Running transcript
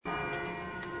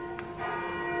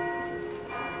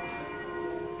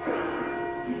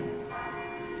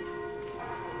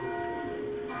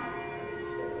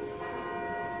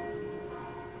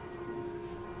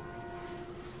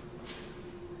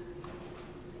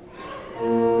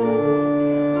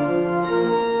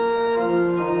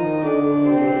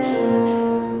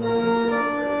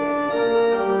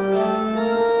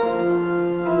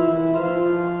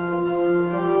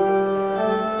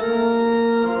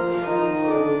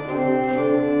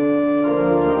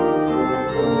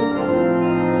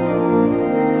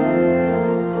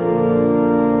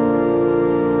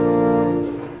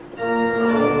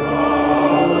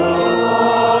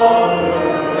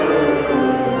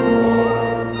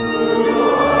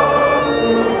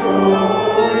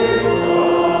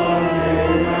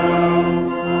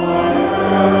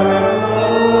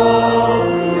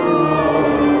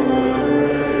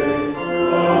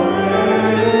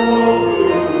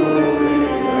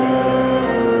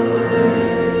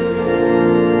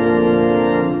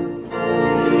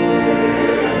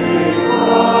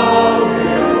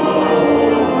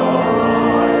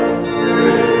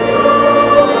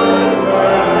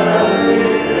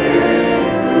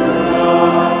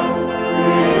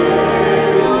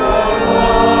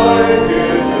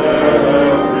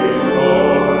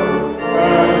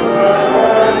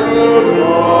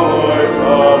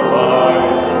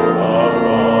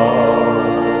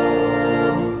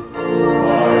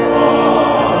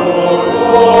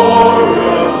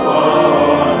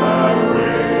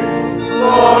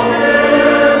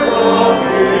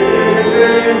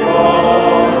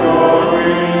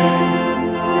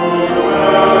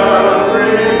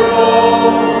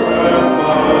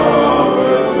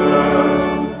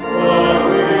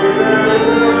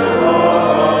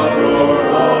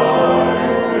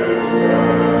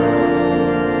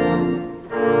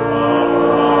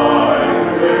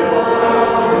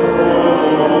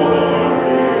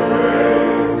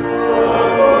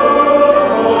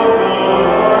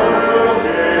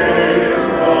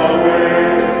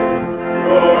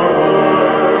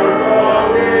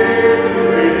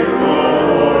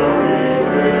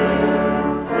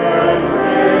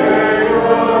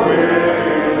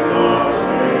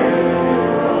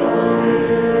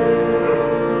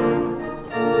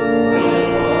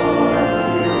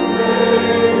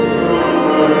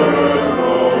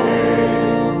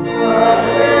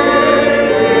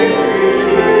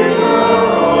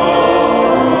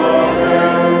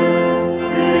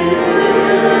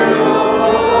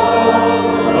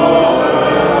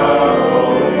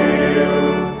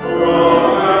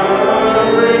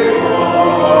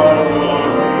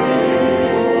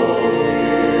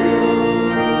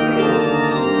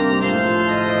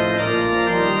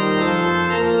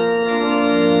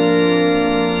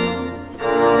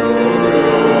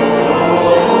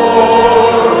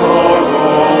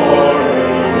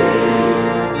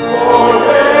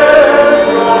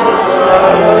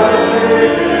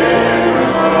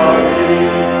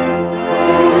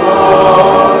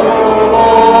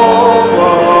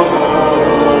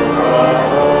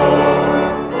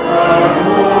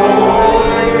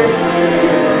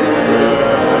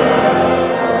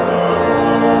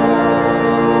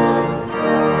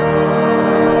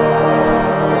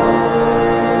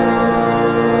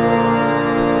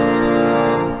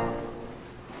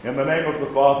In the name of the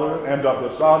Father, and of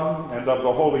the Son, and of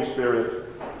the Holy Spirit.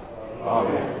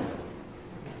 Amen.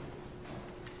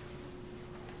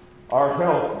 Our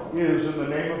help is in the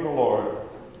name of the Lord,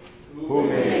 who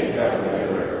made heaven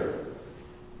and earth.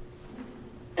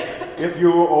 If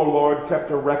you, O Lord,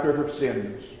 kept a record of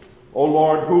sins, O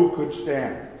Lord, who could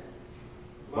stand?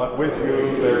 But with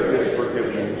you there is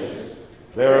forgiveness.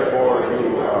 Therefore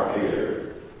you are feared.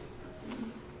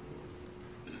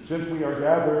 Since we are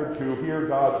gathered to hear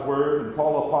God's word and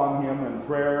call upon him in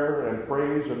prayer and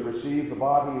praise and receive the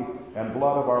body and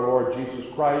blood of our Lord Jesus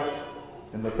Christ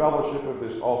in the fellowship of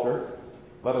this altar,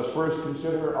 let us first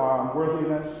consider our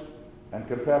unworthiness and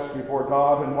confess before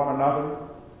God and one another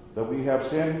that we have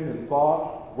sinned in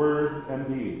thought, word, and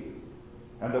deed,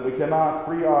 and that we cannot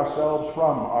free ourselves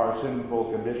from our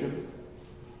sinful condition.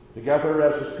 Together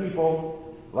as his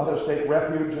people, let us take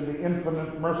refuge in the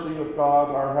infinite mercy of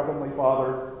God, our Heavenly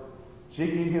Father,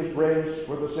 seeking his grace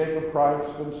for the sake of Christ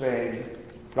and saying,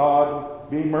 God,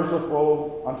 be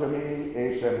merciful unto me,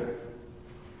 a sinner.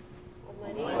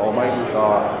 Almighty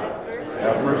God,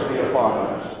 have mercy upon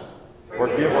us,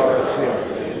 forgive our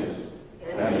sins,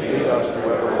 and lead us to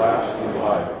everlasting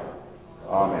life.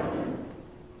 Amen.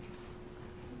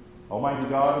 Almighty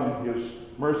God, in his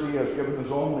mercy, has given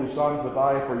his only Son to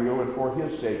die for you, and for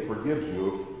his sake forgives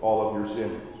you all of your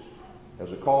sins.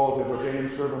 As a called and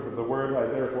ordained servant of the Word, I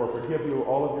therefore forgive you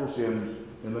all of your sins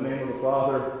in the name of the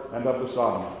Father, and of the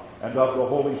Son, and of the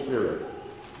Holy Spirit.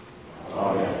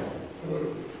 Amen.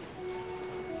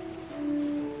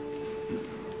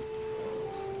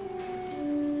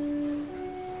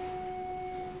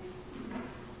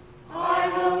 I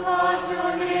will cause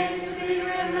your name to be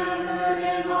remembered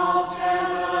in all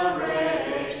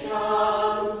generations.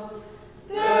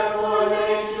 Therefore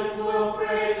nations will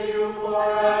praise you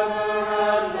forever.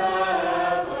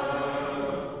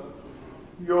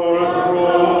 Your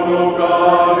throne, O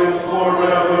God, is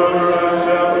forever and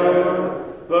ever.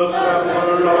 The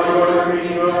scepter of your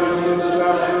kingdom is a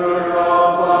scepter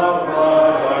of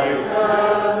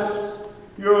uprightness.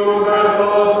 You that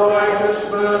love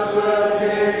righteousness and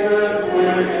hated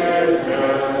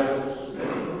wickedness.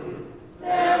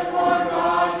 Therefore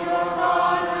God, your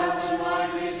God, has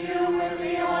anointed you with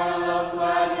the oil of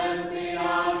gladness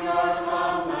beyond your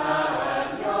companions.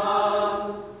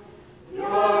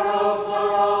 Your robes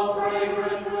are all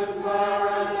fragrant with myrrh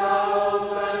and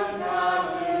aloes and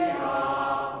cassia.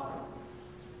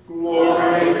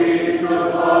 Glory be to the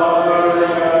Father,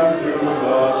 and to the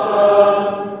Son,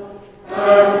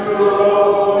 and to the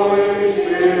Holy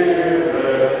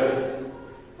Spirit,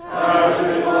 as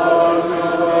it was in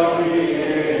the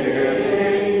beginning,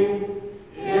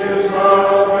 is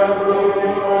now, and will be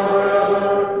forever.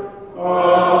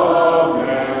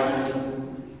 Amen.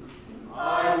 I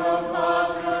will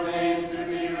cause your name to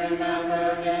be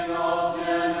remembered in all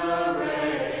generations.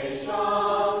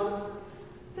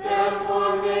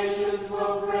 Therefore nations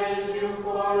will praise you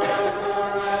forever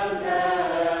and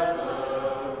ever.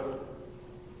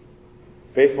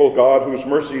 Faithful God, whose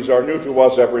mercies are new to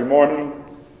us every morning,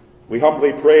 we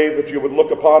humbly pray that you would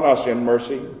look upon us in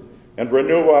mercy and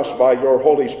renew us by your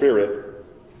Holy Spirit.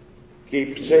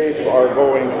 Keep safe our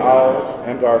going out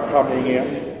and our coming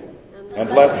in, and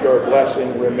let your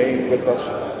blessing remain with us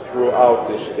throughout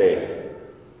this day.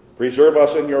 Preserve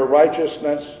us in your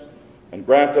righteousness, and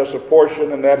grant us a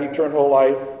portion in that eternal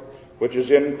life which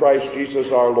is in Christ Jesus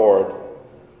our Lord.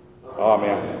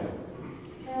 Amen.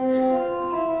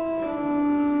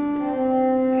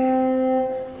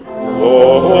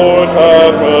 Lord,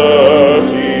 have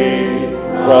mercy.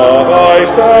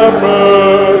 Christ, have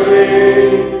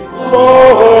mercy.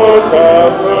 Lord,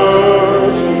 have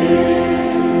mercy.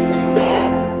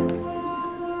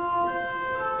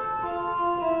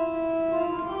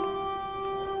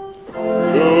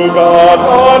 To God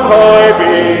on high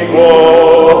be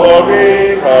glory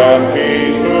and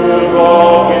peace to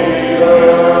all the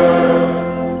earth.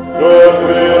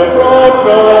 Goodwill from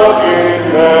God in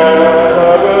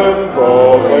heaven,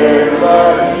 proclaim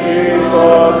that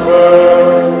Jesus'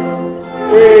 birth.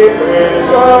 We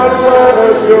praise and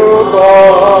bless you,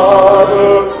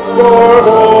 Father, your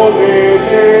holy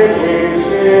name we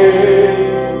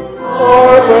sing.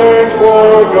 Our thanks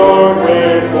for your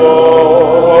great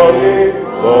glory,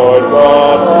 Lord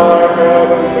God, our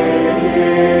heavenly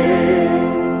King.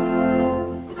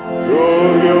 To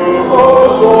you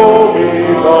also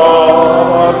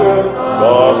beloved,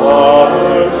 the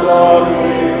Father's Son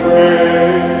we pray.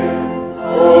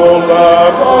 O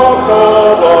Lamb of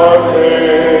God, our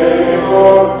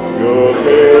Savior, you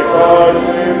take our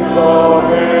sins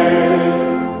away.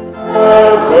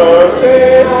 Have mercy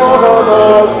on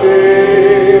us,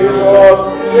 Jesus,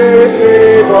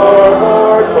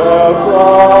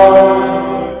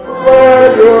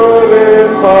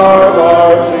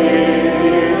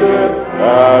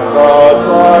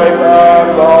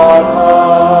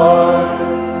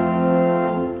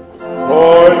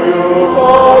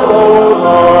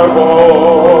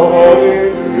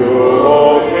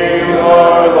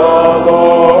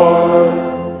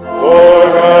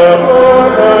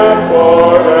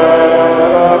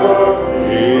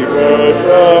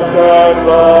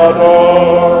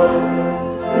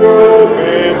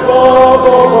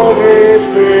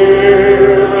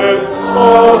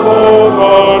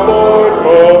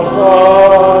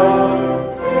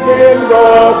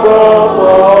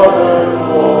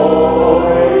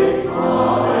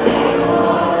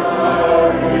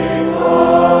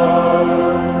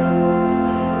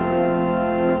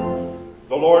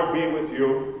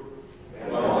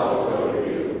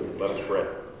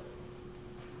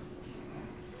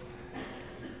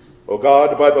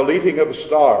 God, by the leading of a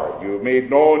star, you made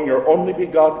known your only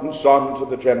begotten Son to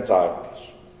the Gentiles.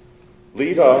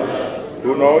 Lead us,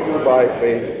 who know you by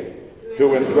faith,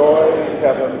 to enjoy in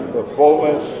heaven the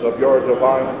fullness of your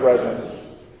divine presence,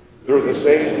 through the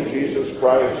same Jesus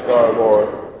Christ our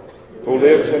Lord, who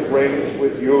lives and reigns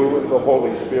with you in the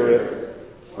Holy Spirit,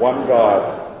 one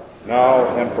God, now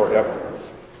and forever.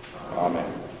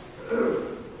 Amen.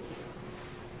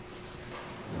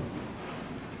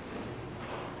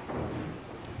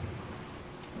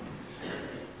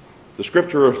 The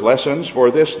scripture lessons for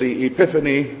this, the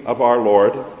Epiphany of our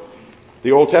Lord,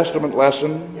 the Old Testament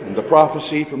lesson, and the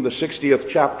prophecy from the 60th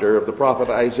chapter of the prophet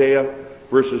Isaiah,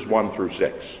 verses 1 through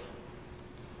 6.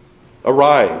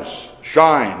 Arise,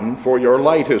 shine, for your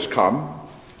light is come,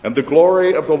 and the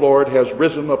glory of the Lord has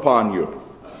risen upon you.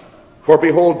 For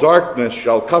behold, darkness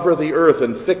shall cover the earth,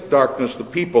 and thick darkness the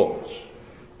peoples.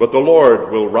 But the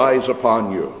Lord will rise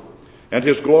upon you, and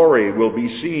his glory will be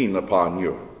seen upon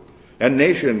you. And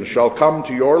nations shall come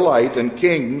to your light, and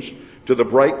kings to the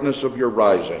brightness of your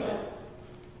rising.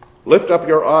 Lift up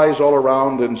your eyes all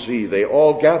around and see. They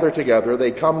all gather together, they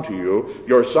come to you.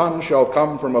 Your son shall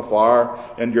come from afar,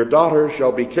 and your daughter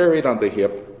shall be carried on the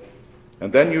hip.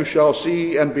 And then you shall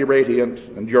see and be radiant,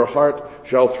 and your heart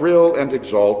shall thrill and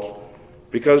exult,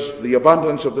 because the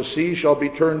abundance of the sea shall be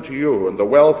turned to you, and the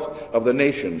wealth of the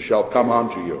nations shall come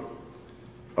unto you.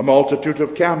 A multitude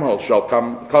of camels shall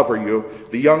cover you,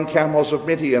 the young camels of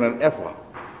Midian and Ephah.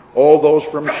 All those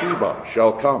from Sheba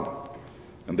shall come,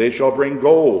 and they shall bring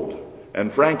gold and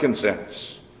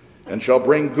frankincense, and shall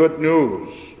bring good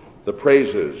news, the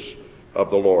praises of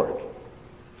the Lord.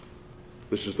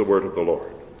 This is the word of the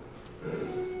Lord.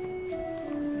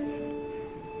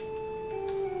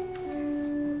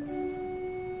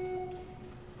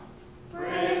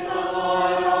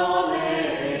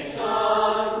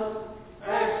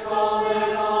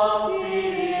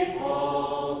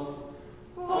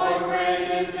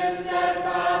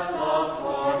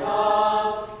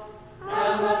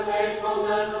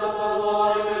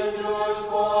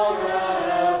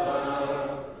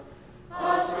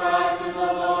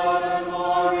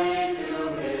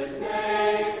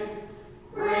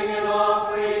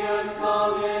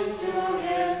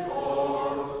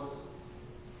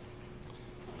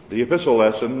 The epistle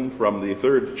lesson from the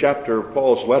 3rd chapter of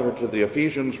Paul's letter to the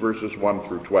Ephesians, verses 1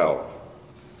 through 12.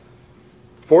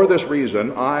 For this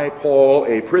reason, I, Paul,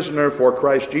 a prisoner for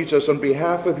Christ Jesus, on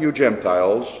behalf of you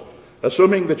Gentiles,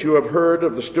 assuming that you have heard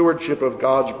of the stewardship of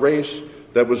God's grace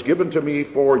that was given to me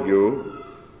for you,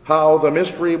 how the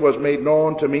mystery was made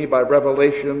known to me by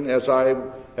revelation, as I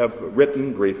have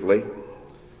written briefly.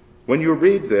 When you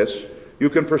read this, you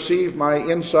can perceive my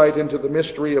insight into the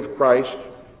mystery of Christ,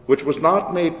 which was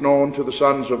not made known to the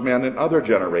sons of men in other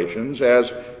generations,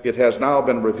 as it has now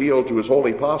been revealed to his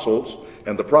holy apostles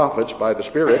and the prophets by the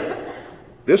Spirit.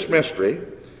 This mystery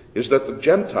is that the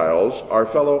Gentiles are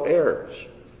fellow heirs,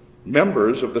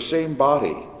 members of the same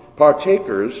body,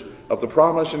 partakers of the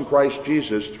promise in Christ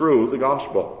Jesus through the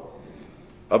gospel.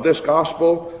 Of this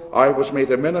gospel I was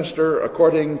made a minister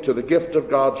according to the gift of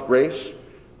God's grace,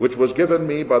 which was given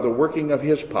me by the working of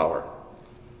his power.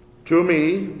 To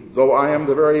me, though I am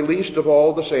the very least of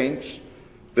all the saints,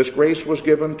 this grace was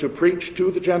given to preach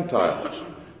to the Gentiles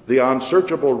the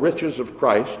unsearchable riches of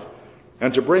Christ,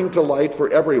 and to bring to light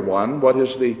for everyone what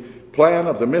is the plan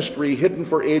of the mystery hidden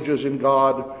for ages in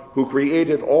God, who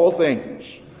created all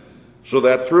things, so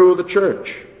that through the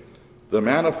church the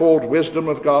manifold wisdom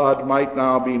of God might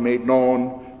now be made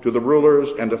known to the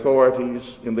rulers and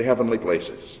authorities in the heavenly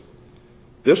places.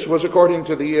 This was according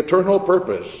to the eternal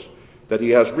purpose that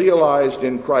he has realized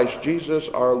in Christ Jesus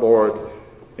our Lord,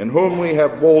 in whom we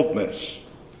have boldness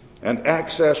and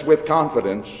access with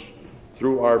confidence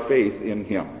through our faith in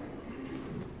him.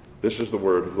 This is the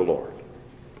word of the Lord.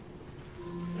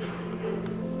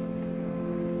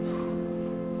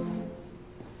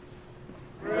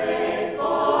 Pray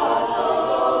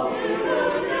for the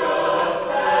beauteous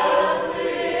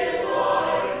family.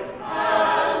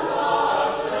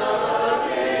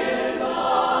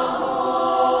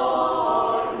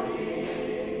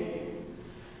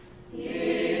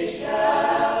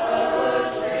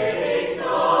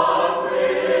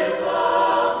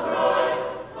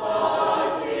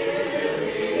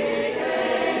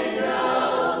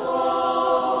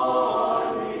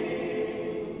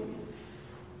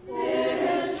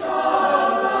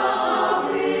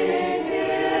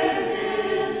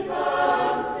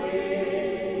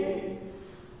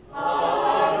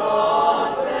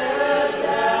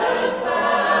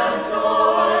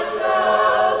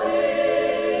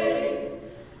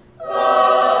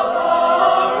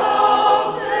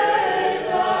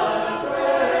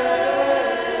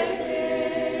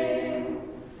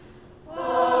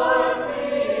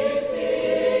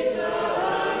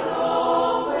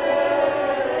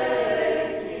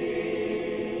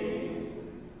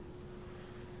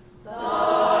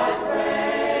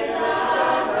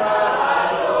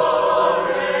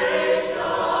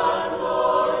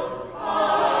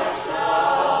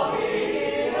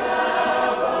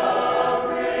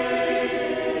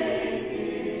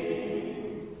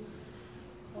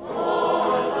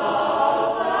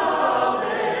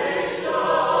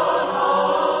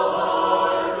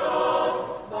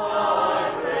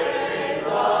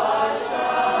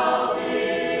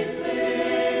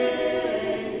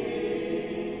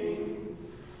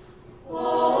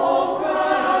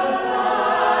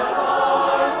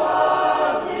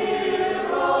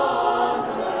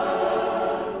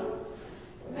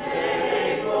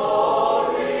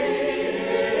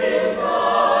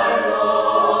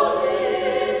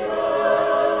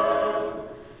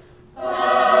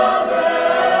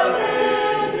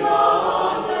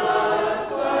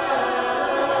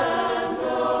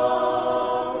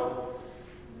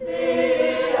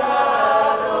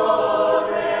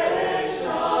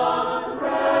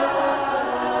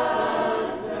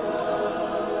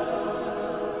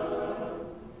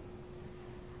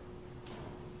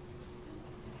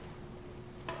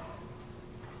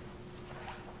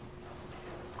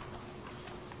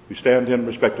 We stand in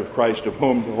respect of Christ, of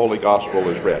whom the Holy Gospel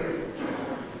is read.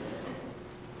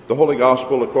 The Holy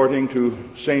Gospel according to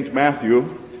St.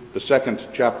 Matthew, the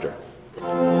 2nd chapter.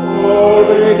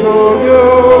 Glory to you,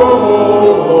 O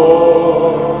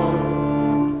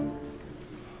Lord.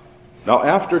 Now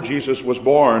after Jesus was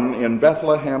born in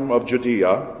Bethlehem of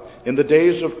Judea, in the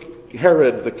days of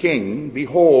Herod the king,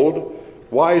 behold,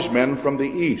 wise men from the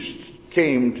east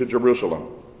came to Jerusalem.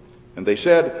 And they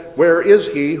said, Where is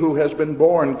he who has been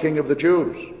born King of the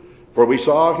Jews? For we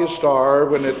saw his star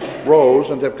when it rose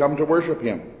and have come to worship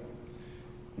him.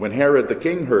 When Herod the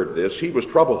king heard this, he was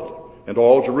troubled, and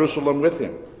all Jerusalem with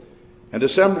him. And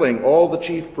assembling all the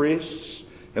chief priests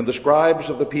and the scribes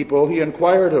of the people, he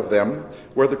inquired of them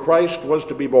where the Christ was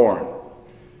to be born.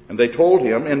 And they told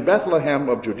him, In Bethlehem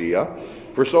of Judea,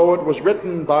 for so it was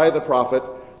written by the prophet,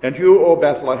 And you, O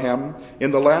Bethlehem, in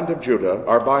the land of Judah,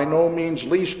 are by no means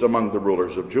least among the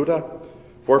rulers of Judah,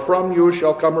 for from you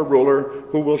shall come a ruler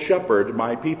who will shepherd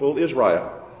my people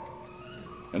Israel.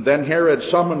 And then Herod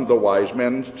summoned the wise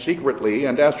men secretly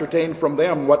and ascertained from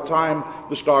them what time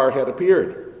the star had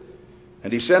appeared.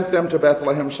 And he sent them to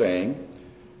Bethlehem, saying,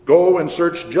 Go and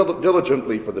search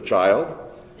diligently for the child,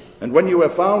 and when you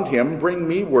have found him, bring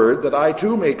me word that I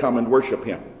too may come and worship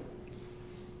him.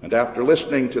 And after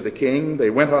listening to the king, they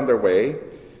went on their way,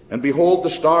 and behold, the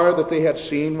star that they had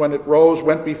seen when it rose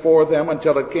went before them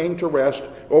until it came to rest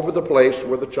over the place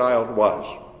where the child was.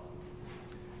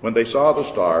 When they saw the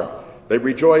star, they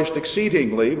rejoiced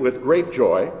exceedingly with great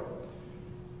joy.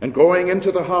 And going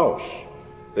into the house,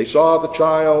 they saw the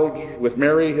child with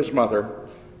Mary his mother,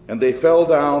 and they fell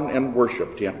down and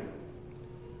worshipped him.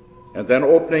 And then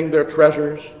opening their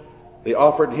treasures, they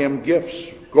offered him gifts,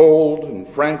 gold and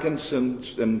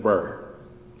frankincense and myrrh.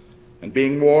 And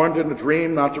being warned in a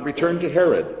dream not to return to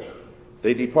Herod,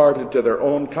 they departed to their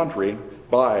own country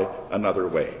by another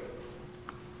way.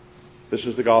 This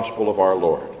is the gospel of our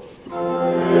Lord.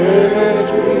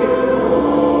 Praise be to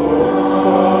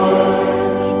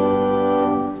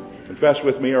Christ. Confess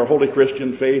with me our holy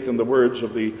Christian faith in the words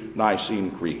of the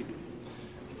Nicene Creed.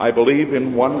 I believe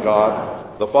in one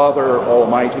God, the Father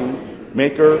Almighty,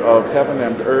 maker of heaven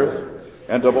and earth,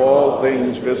 and of all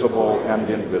things visible and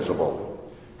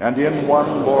invisible, and in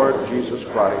one Lord Jesus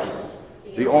Christ,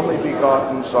 the only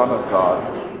begotten Son of God,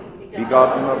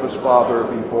 begotten of his Father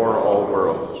before all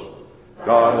worlds,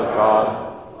 God of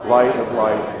God, light of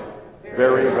light,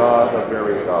 very God of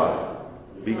very God,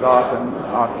 begotten,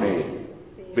 not made,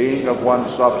 being of one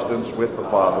substance with the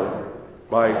Father,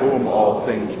 by whom all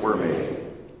things were made,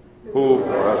 who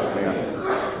for us men,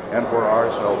 and for our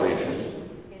salvation,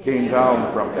 came down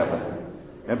from heaven,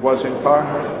 and was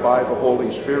incarnate by the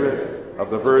Holy Spirit of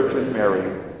the Virgin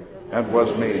Mary, and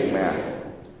was made man,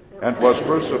 and was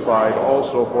crucified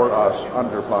also for us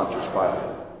under Pontius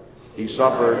Pilate. He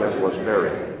suffered and was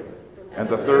buried, and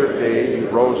the third day he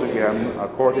rose again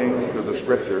according to the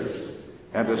Scriptures,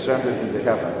 and ascended into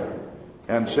heaven,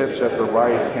 and sits at the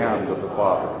right hand of the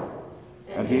Father.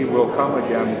 And he will come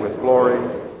again with glory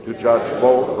to judge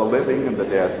both the living and the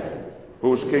dead,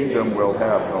 whose kingdom will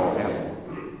have no end.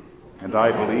 And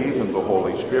I believe in the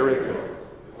Holy Spirit,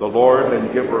 the Lord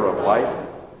and giver of life,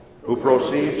 who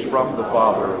proceeds from the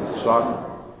Father and the Son,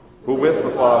 who with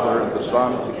the Father and the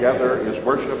Son together is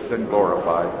worshipped and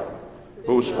glorified,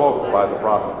 who spoke by the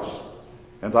prophets.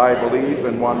 And I believe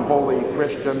in one holy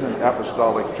Christian and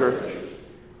apostolic church.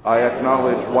 I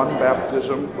acknowledge one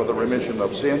baptism for the remission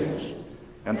of sins,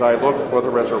 and I look for the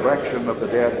resurrection of the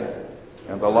dead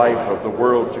and the life of the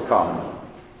world to come.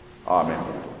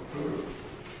 Amen.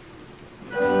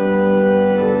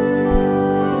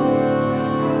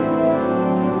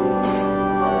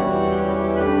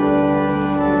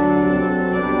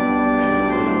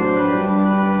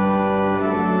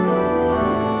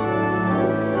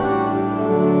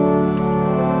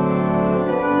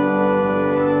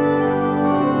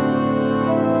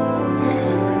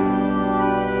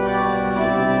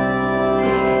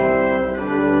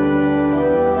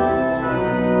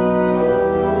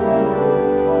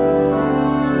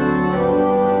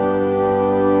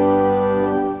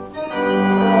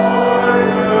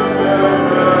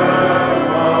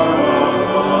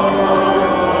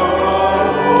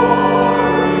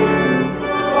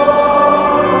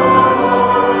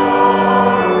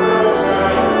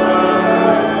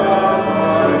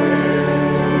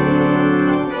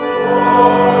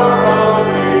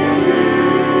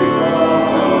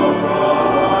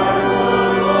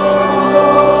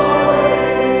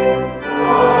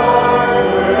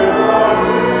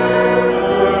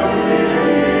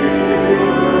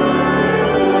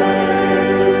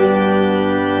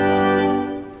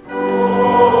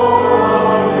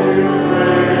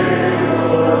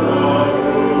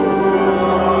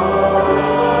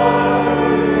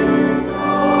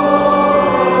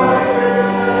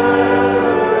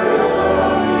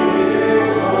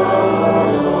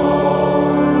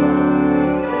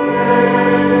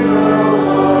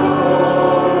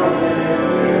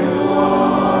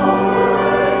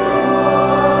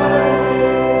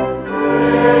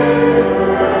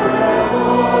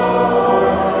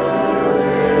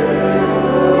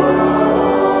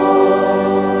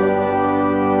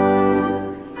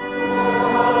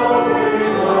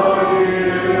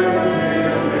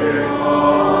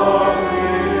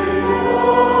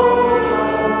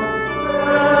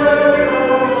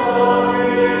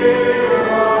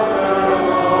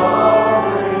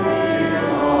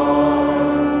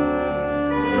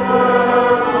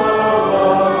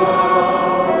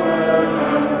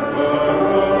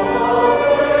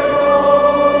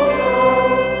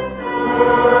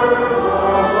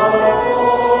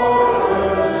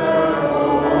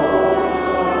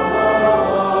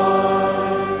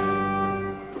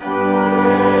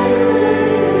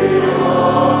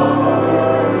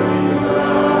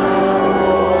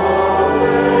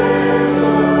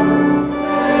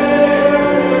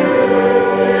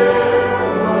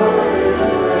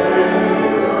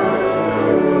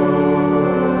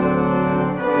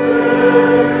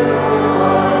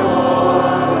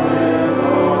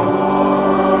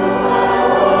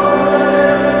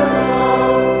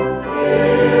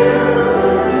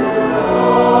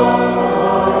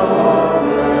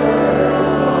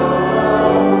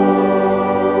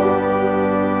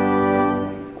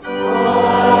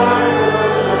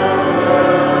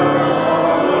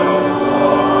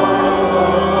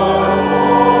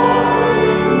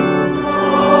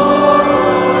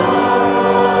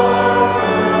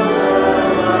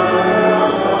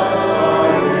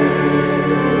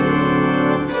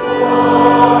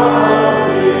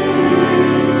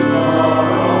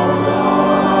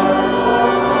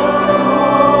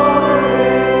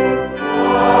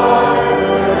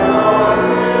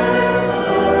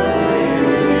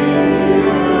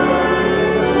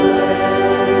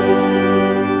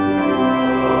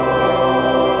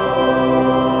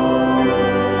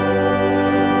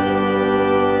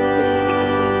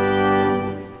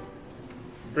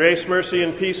 Grace, mercy,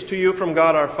 and peace to you from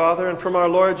God our Father and from our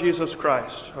Lord Jesus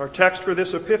Christ. Our text for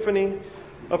this Epiphany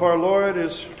of our Lord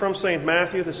is from St.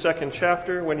 Matthew, the 2nd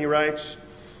chapter, when he writes,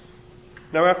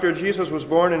 "Now after Jesus was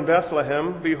born in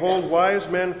Bethlehem, behold, wise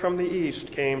men from the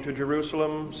east came to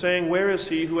Jerusalem, saying, 'Where is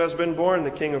he who has been born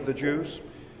the King of the Jews?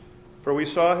 For we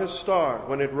saw his star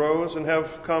when it rose and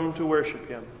have come to worship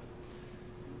him.'"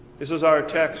 This is our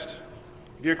text.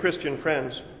 Dear Christian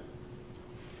friends,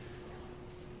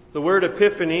 the word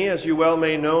epiphany, as you well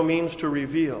may know, means to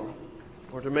reveal,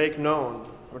 or to make known,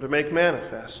 or to make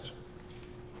manifest.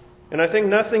 And I think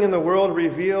nothing in the world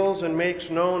reveals and makes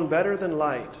known better than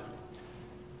light.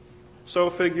 So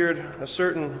figured a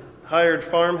certain hired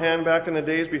farmhand back in the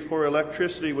days before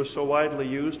electricity was so widely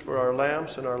used for our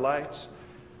lamps and our lights.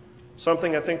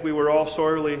 Something I think we were all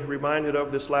sorely reminded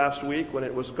of this last week when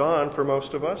it was gone for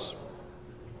most of us.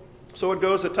 So it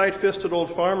goes, a tight-fisted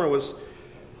old farmer was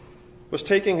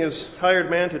taking his hired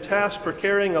man to task for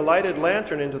carrying a lighted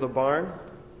lantern into the barn.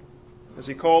 As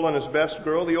he called on his best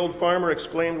girl, the old farmer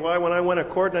exclaimed, "Why, when I went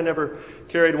a-courting, I never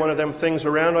carried one of them things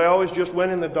around. I always just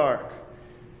went in the dark."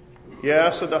 "Yeah,"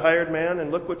 said the hired man,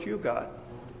 "and look what you got."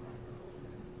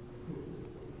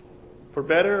 For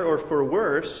better or for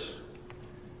worse,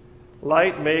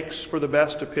 light makes for the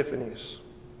best epiphanies.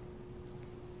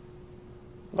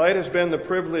 Light has been the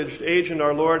privileged agent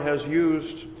our Lord has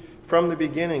used from the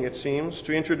beginning, it seems,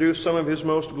 to introduce some of his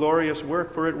most glorious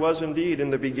work, for it was indeed in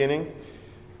the beginning,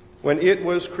 when it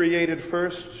was created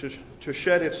first to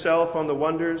shed itself on the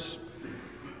wonders,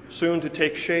 soon to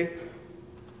take shape.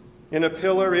 In a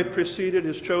pillar it preceded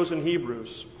his chosen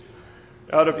Hebrews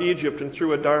out of Egypt and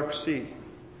through a dark sea.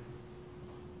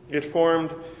 It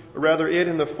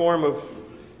in the form of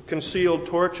concealed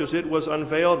torches, it was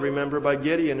unveiled, remember, by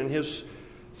Gideon and his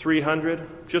 300,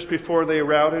 just before they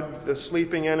routed the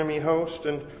sleeping enemy host.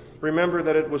 And remember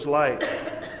that it was light.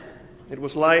 It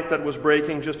was light that was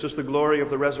breaking just as the glory of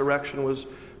the resurrection was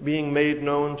being made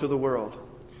known to the world.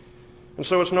 And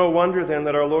so it's no wonder then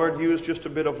that our Lord used just a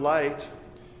bit of light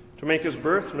to make his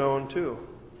birth known too,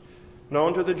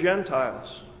 known to the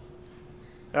Gentiles.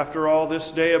 After all, this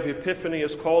day of Epiphany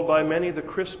is called by many the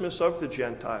Christmas of the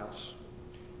Gentiles.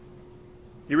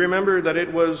 You remember that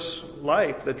it was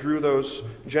light that drew those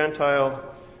Gentile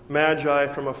magi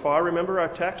from afar. Remember our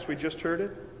text? We just heard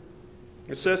it.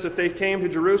 It says that they came to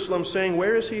Jerusalem saying,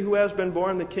 "Where is he who has been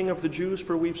born the King of the Jews?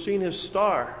 For we've seen his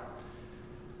star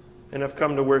and have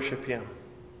come to worship him."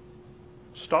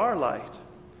 Starlight.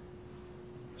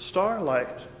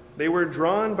 Starlight. They were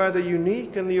drawn by the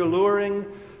unique and the alluring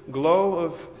glow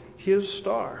of his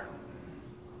star.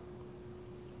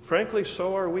 Frankly,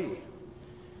 so are we.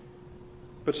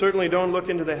 But certainly don't look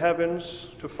into the heavens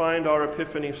to find our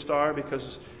Epiphany star,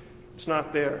 because it's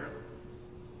not there.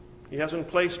 He hasn't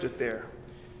placed it there.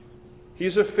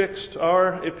 He's affixed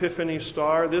our Epiphany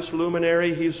star, this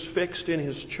luminary, he's fixed in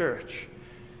his church.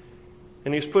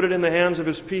 And he's put it in the hands of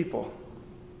his people.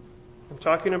 I'm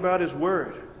talking about his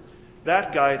word,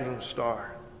 that guiding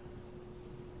star.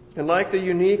 And like the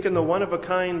unique and the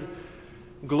one-of-a-kind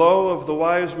glow of the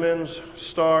wise men's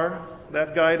star,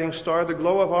 that guiding star, the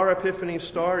glow of our Epiphany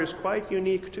star is quite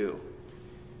unique too.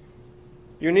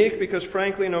 Unique because,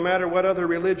 frankly, no matter what other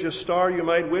religious star you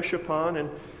might wish upon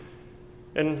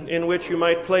and in which you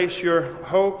might place your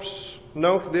hopes,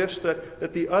 note this,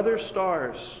 that the other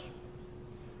stars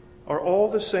are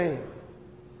all the same.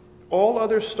 All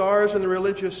other stars in the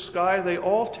religious sky, they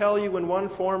all tell you in one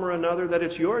form or another that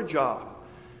it's your job.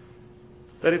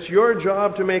 That it's your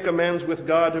job to make amends with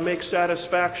God, to make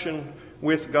satisfaction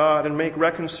with God, and make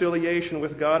reconciliation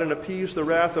with God, and appease the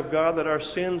wrath of God that our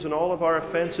sins and all of our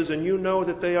offenses, and you know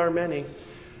that they are many,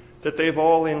 that they've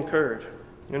all incurred,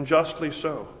 and justly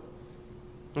so.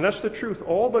 And that's the truth.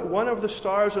 All but one of the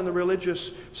stars in the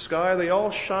religious sky, they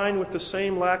all shine with the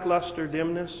same lackluster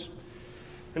dimness.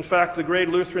 In fact, the great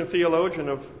Lutheran theologian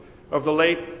of the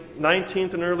late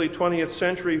 19th and early 20th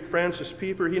century, Francis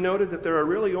Pieper, he noted that there are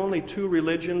really only two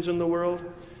religions in the world.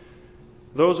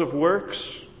 Those of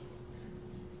works,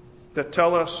 that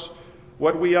tell us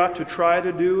what we ought to try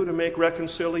to do to make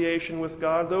reconciliation with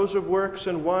God. Those of works,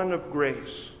 and one of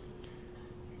grace,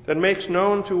 that makes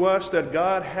known to us that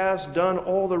God has done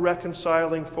all the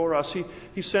reconciling for us.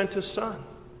 He sent his Son.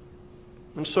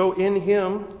 And so in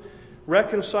him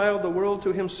reconciled the world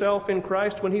to himself in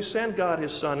Christ when he sent God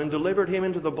his Son and delivered him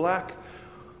into the black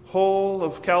hole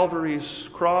of Calvary's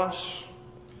cross.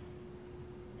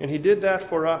 And he did that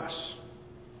for us.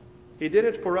 He did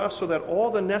it for us so that all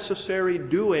the necessary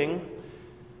doing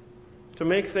to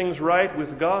make things right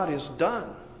with God is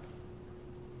done.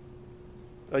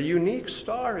 A unique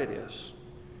star it is,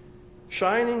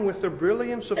 shining with the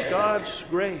brilliance of God's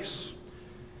grace.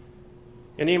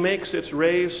 And he makes its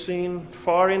rays seen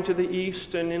far into the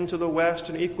east and into the west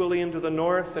and equally into the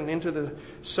north and into the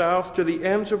south. To the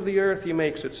ends of the earth he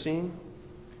makes it seen.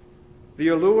 The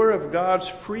allure of God's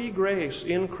free grace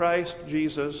in Christ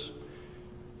Jesus,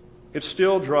 it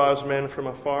still draws men from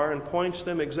afar and points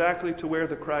them exactly to where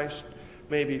the Christ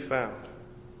may be found.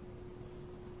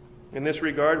 In this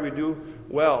regard, we do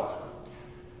well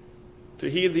to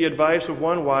heed the advice of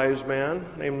one wise man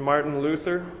named Martin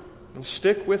Luther and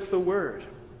stick with the Word.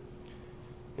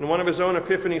 In one of his own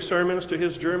Epiphany sermons to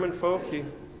his German folk,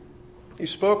 he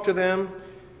spoke to them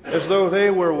as though they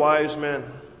were wise men,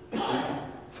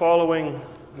 following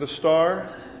the star,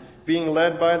 being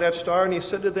led by that star. And he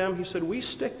said to them, we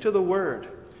stick to the Word.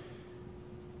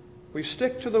 We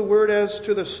stick to the Word as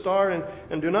to the star,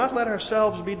 and do not let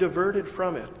ourselves be diverted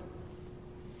from it.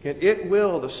 And it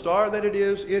will, the star that it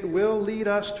is, it will lead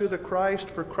us to the Christ.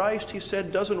 For Christ, he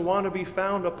said, doesn't want to be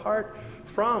found apart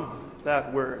from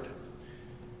that Word.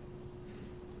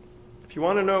 If you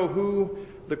want to know who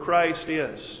the Christ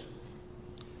is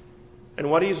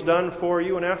and what he's done for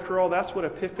you, and after all, that's what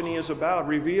Epiphany is about,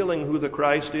 revealing who the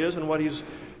Christ is and what he's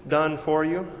done for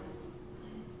you.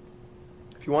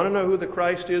 If you want to know who the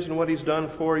Christ is and what he's done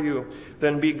for you,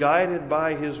 then be guided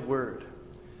by his Word,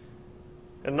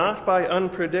 and not by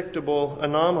unpredictable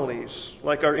anomalies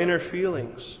like our inner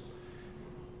feelings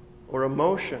or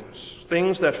emotions,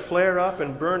 things that flare up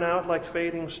and burn out like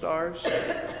fading stars.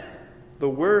 The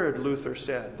Word, Luther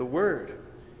said, the Word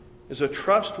is a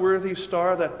trustworthy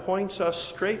star that points us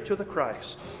straight to the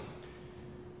Christ.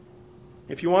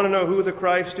 If you want to know who the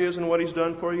Christ is and what he's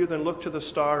done for you, then look to the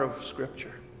star of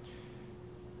Scripture.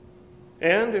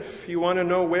 And if you want to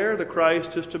know where the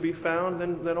Christ is to be found,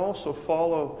 then also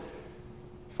follow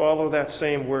that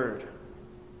same Word.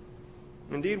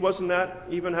 Indeed, wasn't that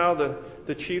even how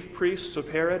the chief priests of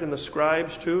Herod and the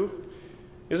scribes too?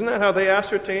 Isn't that how they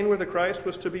ascertained where the Christ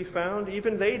was to be found?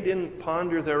 Even they didn't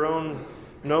ponder their own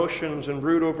notions and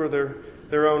brood over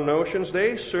their own notions.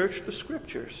 They searched the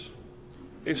Scriptures.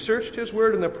 They searched his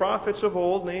Word, and the prophets of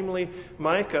old, namely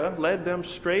Micah, led them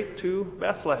straight to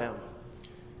Bethlehem.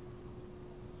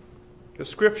 The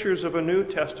Scriptures of a New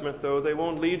Testament, though, they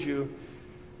won't lead you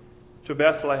to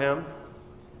Bethlehem,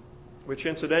 which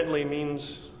incidentally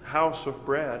means house of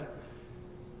bread.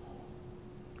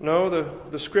 No,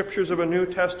 the Scriptures of a New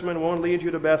Testament won't lead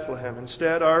you to Bethlehem.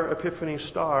 Instead, our Epiphany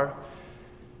star,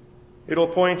 it'll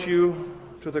point you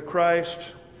to the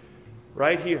Christ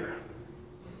right here.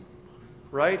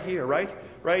 Right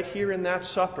here in that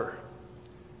supper,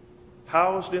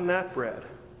 housed in that bread,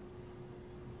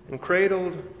 and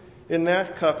cradled in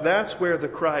that cup. That's where the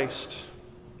Christ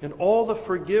and all the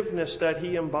forgiveness that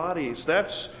he embodies,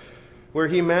 that's where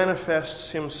he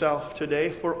manifests himself today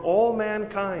for all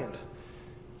mankind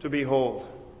to behold.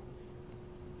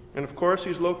 And of course,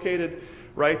 he's located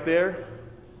right there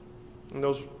in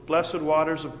those blessed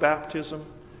waters of baptism,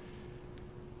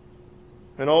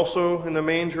 and also in the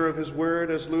manger of his Word,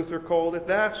 as Luther called it.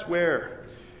 That's where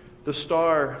the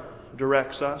star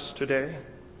directs us today.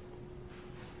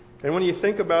 And when you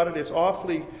think about it, it's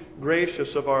awfully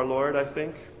gracious of our Lord, I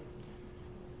think.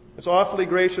 It's awfully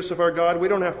gracious of our God. We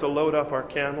don't have to load up our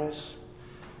camels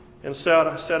and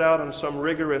set out on some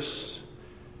rigorous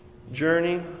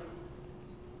journey,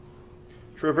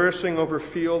 traversing over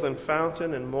field and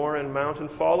fountain and moor and mountain,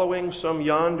 following some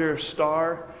yonder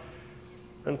star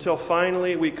until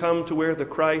finally we come to where the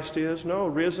Christ is. No,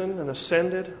 risen and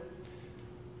ascended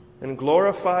and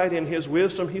glorified in his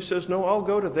wisdom. He says, no, I'll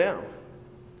go to them.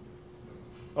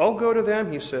 I'll go to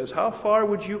them, he says. How far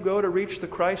would you go to reach the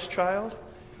Christ child?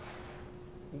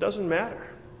 It doesn't matter.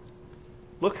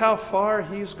 Look how far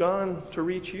he's gone to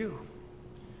reach you.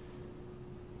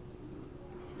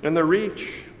 And the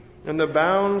reach and the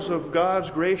bounds of God's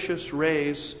gracious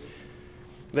rays,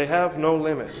 they have no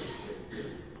limit.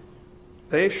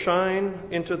 They shine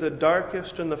into the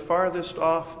darkest and the farthest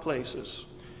off places.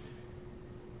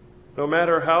 No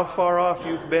matter how far off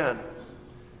you've been,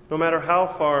 no matter how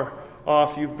far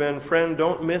off you've been, friend,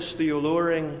 don't miss the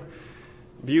alluring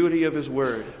beauty of his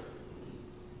Word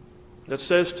that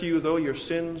says to you, though your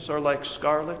sins are like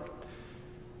scarlet,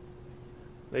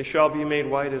 they shall be made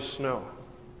white as snow.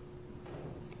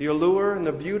 The allure and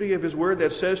the beauty of his Word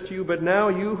that says to you, but now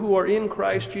you who are in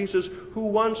Christ Jesus, who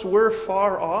once were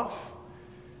far off,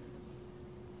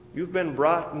 you've been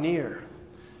brought near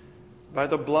by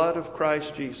the blood of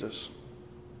Christ Jesus.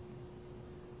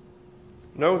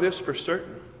 Know this for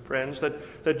certain, friends,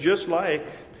 that just like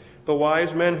the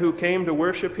wise men who came to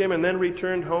worship him and then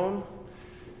returned home,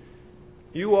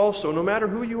 you also, no matter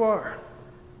who you are,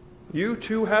 You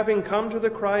too, having come to the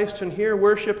Christ and here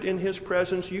worshipped in his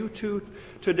presence, you too,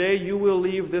 today you will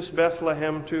leave this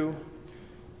Bethlehem too.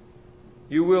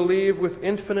 You will leave with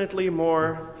infinitely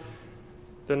more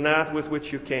than that with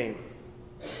which you came.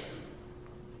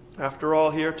 After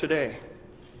all, here today,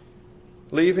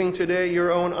 leaving today,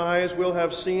 your own eyes will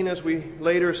have seen, as we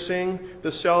later sing,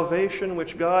 the salvation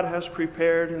which God has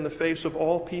prepared in the face of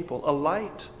all people, a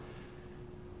light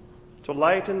to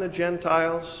lighten the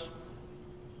Gentiles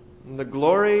and the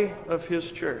glory of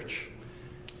his church.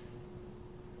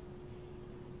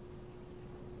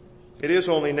 It is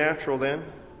only natural, then,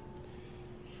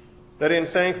 that in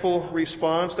thankful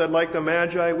response, that like the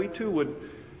Magi, we too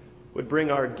would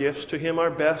bring our gifts to him, our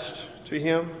best to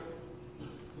him.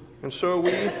 And so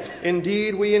we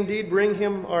indeed bring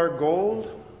him our gold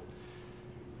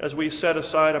as we set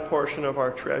aside a portion of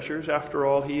our treasures. After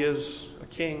all, he is a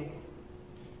king.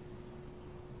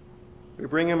 We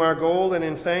bring him our gold, and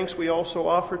in thanks we also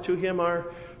offer to him our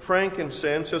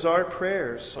frankincense as our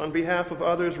prayers on behalf of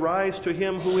others rise to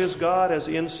him who is God as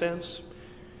incense.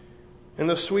 And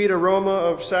the sweet aroma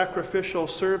of sacrificial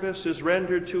service is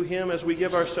rendered to him as we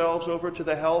give ourselves over to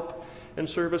the help and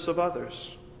service of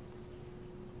others.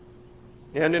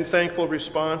 And in thankful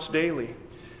response, daily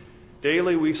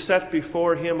we set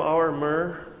before him our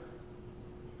myrrh,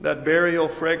 that burial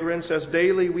fragrance, as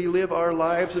daily we live our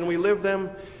lives, and we live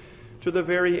them to the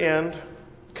very end,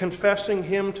 confessing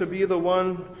him to be the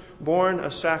one born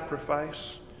a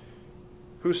sacrifice,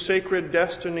 whose sacred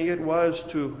destiny it was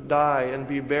to die and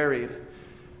be buried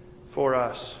for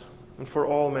us and for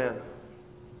all men.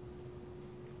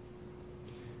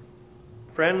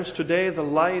 Friends, today the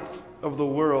light of the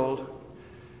world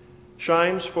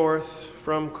shines forth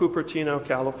from Cupertino,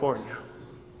 California,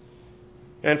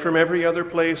 and from every other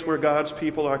place where God's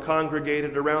people are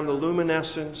congregated around the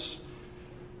luminescence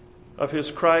of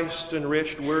his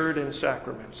Christ-enriched word and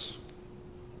sacraments.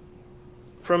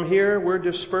 From here, we're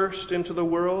dispersed into the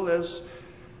world as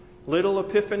little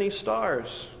epiphany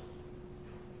stars.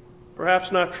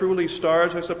 Perhaps not truly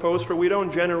stars, I suppose, for we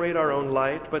don't generate our own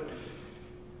light, but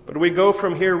we go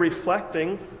from here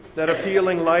reflecting that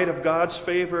appealing light of God's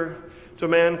favor to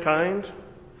mankind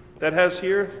that has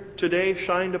here today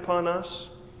shined upon us.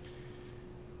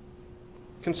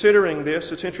 Considering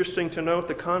this, it's interesting to note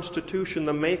the constitution,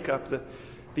 the makeup,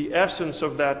 the essence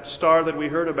of that star that we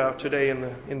heard about today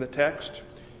in the text.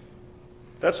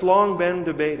 That's long been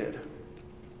debated.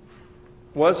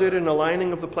 Was it an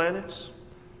aligning of the planets?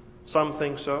 Some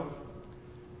think so.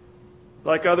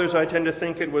 Like others, I tend to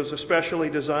think it was especially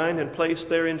designed and placed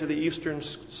there into the eastern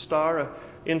sky,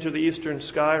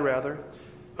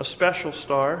 a special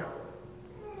star,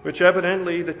 which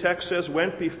evidently, the text says,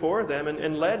 went before them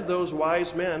and led those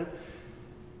wise men,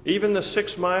 even the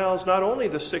 6 miles, not only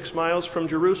the 6 miles from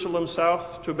Jerusalem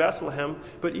south to Bethlehem,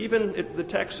 but even, the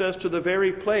text says, to the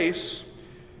very place,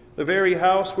 the very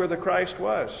house where the Christ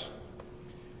was.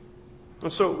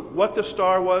 And so what the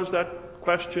star was, that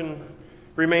question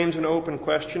remains an open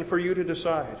question for you to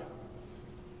decide.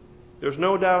 There's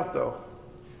no doubt, though,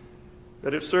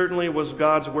 that it certainly was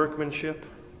God's workmanship.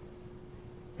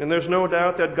 And there's no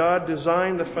doubt that God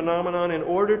designed the phenomenon in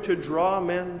order to draw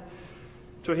men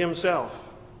to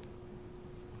himself.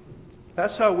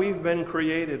 That's how we've been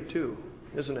created too,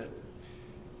 isn't it?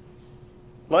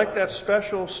 Like that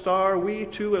special star, we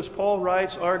too, as Paul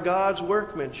writes, are God's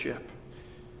workmanship,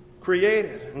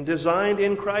 created and designed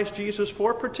in Christ Jesus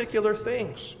for particular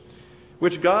things,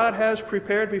 which God has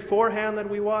prepared beforehand that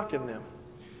we walk in them.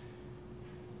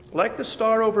 Like the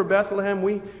star over Bethlehem,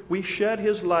 we shed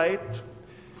his light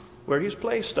where he's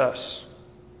placed us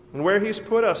and where he's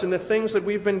put us in the things that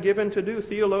we've been given to do.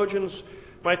 Theologians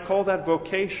might call that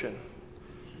vocation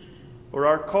or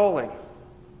our calling.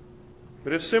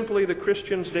 But it's simply the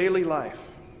Christian's daily life.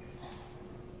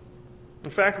 In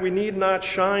fact, we need not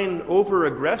shine over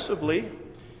aggressively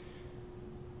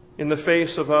in the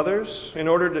face of others in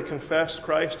order to confess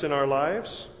Christ in our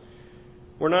lives.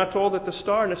 We're not told that the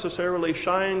star necessarily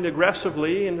shined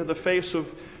aggressively into the face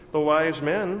of the wise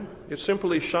men. It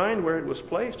simply shined where it was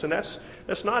placed, and that's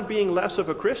not being less of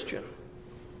a Christian.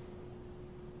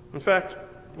 In fact,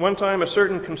 one time a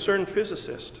certain concerned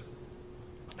physicist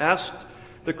asked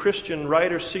the Christian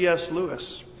writer C.S.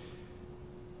 Lewis.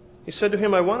 He said to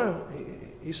him, I want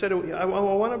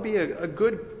to be a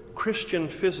good Christian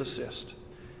physicist.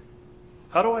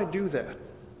 How do I do that?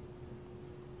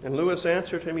 And Lewis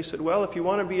answered him, he said, well, if you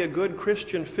want to be a good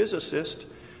Christian physicist,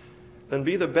 then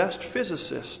be the best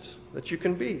physicist that you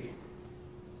can be.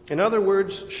 In other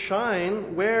words,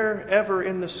 shine wherever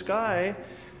in the sky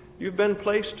you've been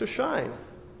placed to shine.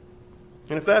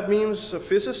 And if that means a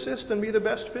physicist, then be the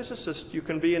best physicist you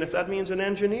can be. And if that means an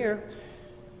engineer,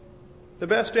 the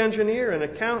best engineer, an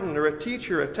accountant or a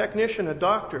teacher, a technician, a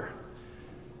doctor,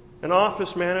 an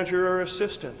office manager or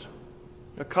assistant,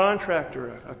 a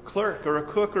contractor, a clerk or a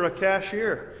cook or a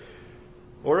cashier,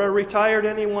 or a retired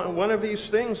one of these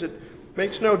things. It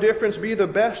makes no difference. Be the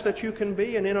best that you can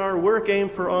be. And in our work, aim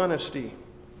for honesty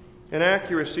and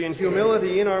accuracy and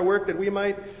humility in our work, that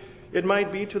it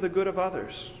might be to the good of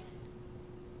others.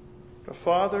 A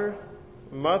father,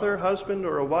 a mother, husband,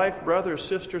 or a wife, brother,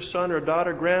 sister, son, or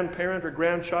daughter, grandparent, or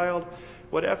grandchild,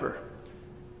 whatever.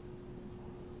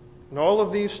 And all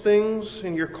of these things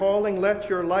in your calling, let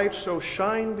your light so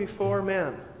shine before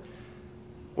men,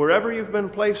 wherever you've been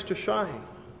placed to shine,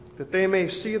 that they may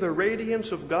see the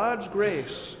radiance of God's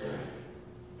grace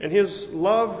and His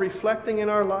love reflecting in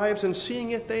our lives, and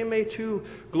seeing it, they may too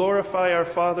glorify our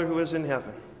Father who is in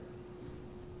heaven.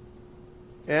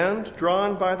 And,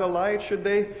 drawn by the light, should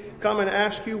they come and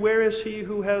ask you, where is He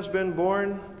who has been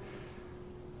born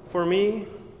for me?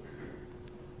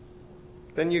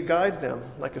 Then you guide them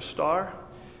like a star.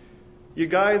 You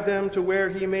guide them to where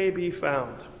He may be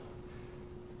found,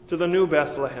 to the new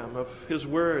Bethlehem of His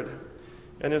Word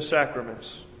and His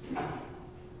sacraments.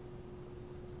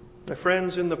 My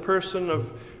friends, in the person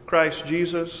of Christ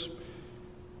Jesus,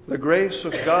 the grace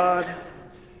of God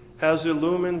has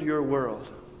illumined your world.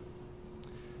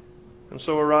 And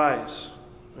so arise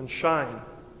and shine,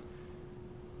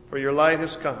 for your light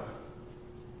has come,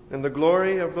 and the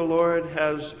glory of the Lord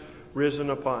has risen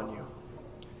upon you.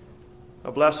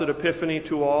 A blessed Epiphany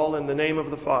to all, in the name of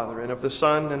the Father, and of the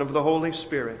Son, and of the Holy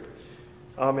Spirit.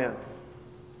 Amen.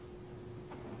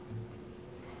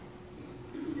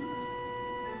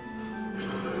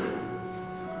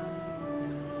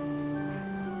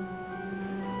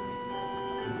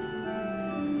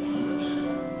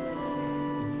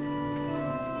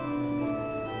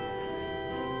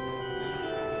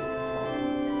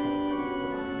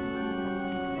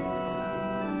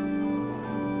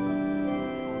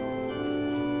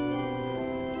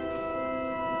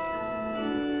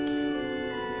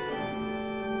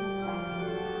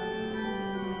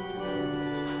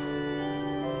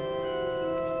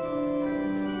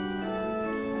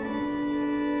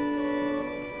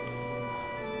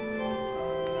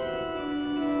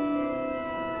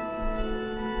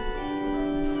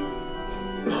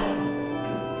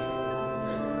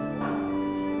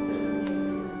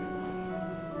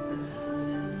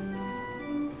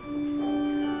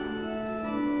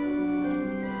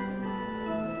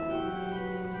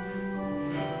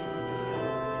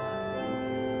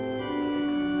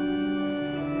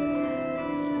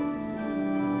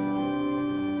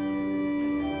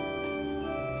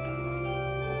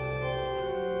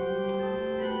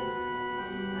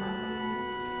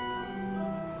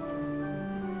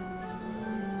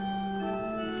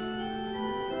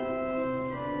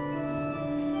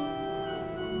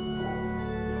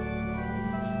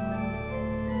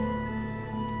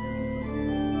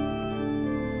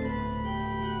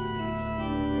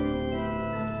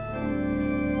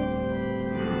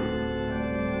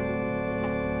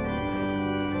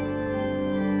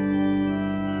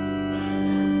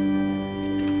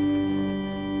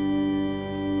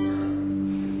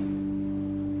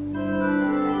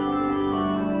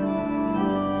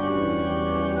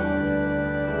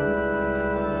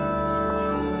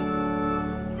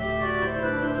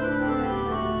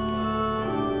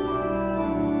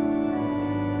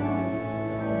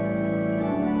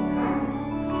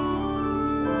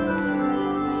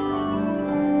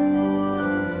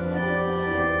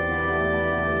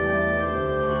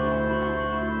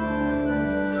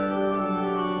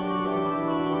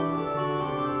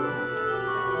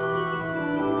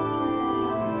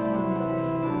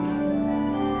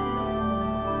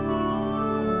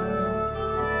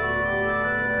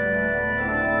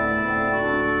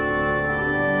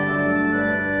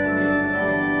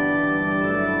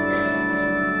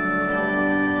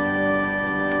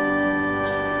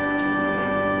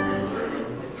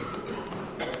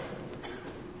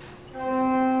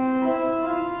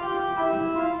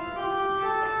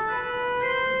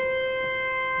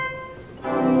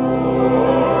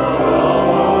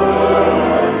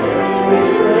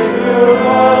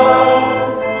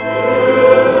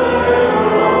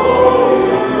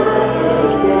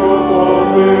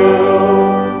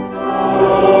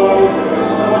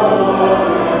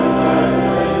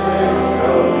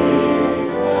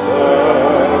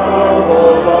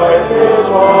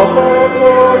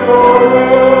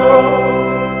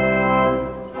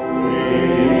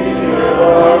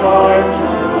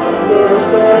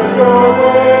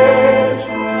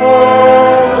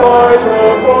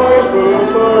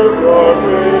 your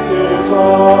great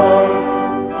design.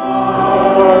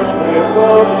 March with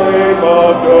the flame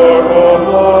of your own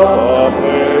love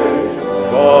ablaze.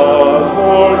 Thus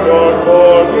for your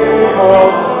glory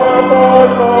all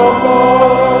purpose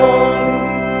combine.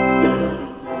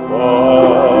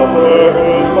 Father,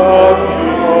 whose body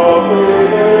all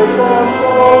creation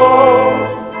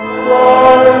shows,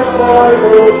 Christ, by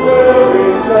whose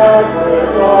living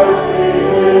sacrifice we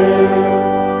live,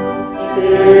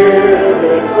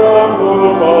 Spirit from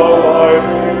whom all life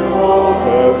in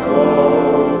fullness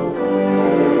flows,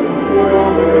 to you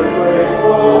with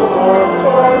grateful hearts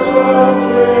ourselves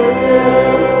we give.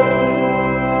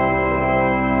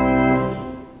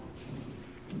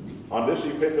 On this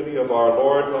Epiphany of our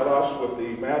Lord, let us, with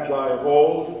the Magi of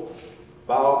old,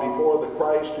 bow before the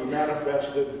Christ who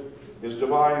manifested his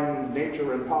divine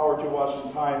nature and power to us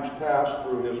in times past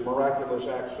through his miraculous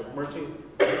acts of mercy,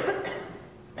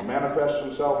 and manifests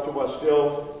himself to us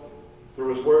still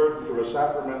through his word, through his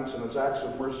sacraments, and his acts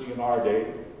of mercy in our day.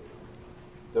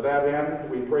 To that end,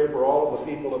 we pray for all of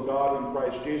the people of God in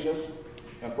Christ Jesus,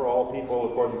 and for all people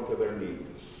according to their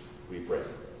needs. We pray.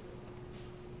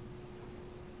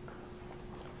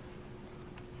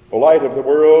 O light of the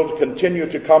world, continue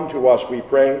to come to us, we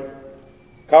pray.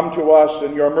 Come to us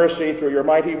in your mercy through your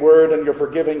mighty word and your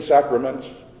forgiving sacraments.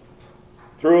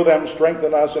 Through them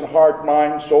strengthen us in heart,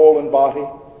 mind, soul, and body,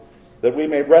 that we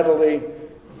may readily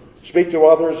speak to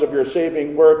others of your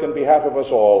saving work in behalf of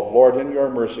us all. Lord, in your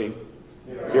mercy,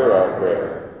 hear our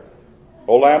prayer.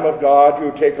 O Lamb of God,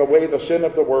 you take away the sin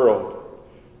of the world,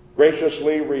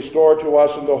 graciously restore to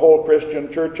us and the whole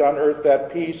Christian church on earth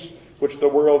that peace which the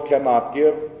world cannot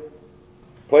give.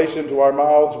 Place into our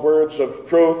mouths words of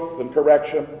truth and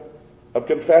correction, of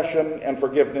confession and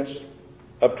forgiveness,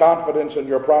 of confidence in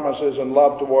your promises and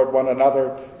love toward one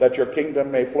another, that your kingdom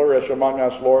may flourish among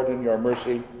us. Lord, in your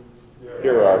mercy,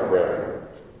 hear our prayer.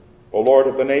 O Lord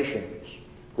of the nations,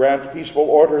 grant peaceful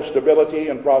order, stability,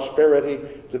 and prosperity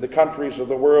to the countries of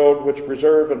the world, which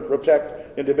preserve and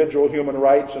protect individual human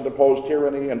rights and oppose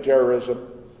tyranny and terrorism.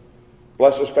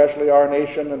 Bless especially our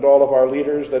nation and all of our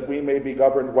leaders, that we may be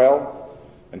governed well,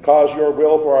 and cause your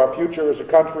will for our future as a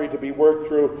country to be worked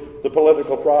through the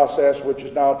political process which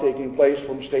is now taking place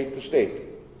from state to state.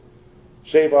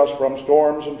 Save us from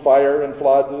storms and fire and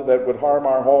flood that would harm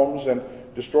our homes and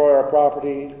destroy our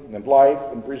property and life,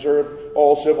 and preserve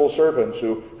all civil servants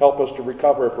who help us to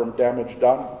recover from damage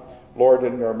done. Lord,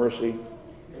 in your mercy,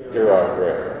 hear our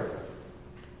prayer.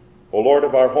 O Lord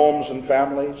of our homes and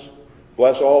families,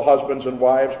 bless all husbands and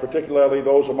wives, particularly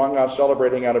those among us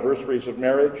celebrating anniversaries of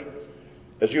marriage,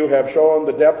 as you have shown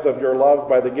the depth of your love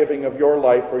by the giving of your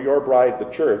life for your bride,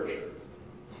 the church.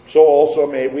 So also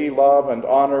may we love and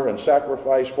honor and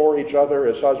sacrifice for each other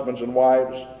as husbands and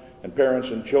wives and parents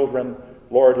and children.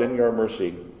 Lord, in your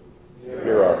mercy,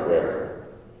 hear our prayer.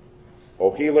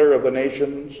 O healer of the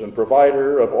nations and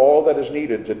provider of all that is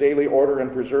needed to daily order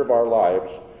and preserve our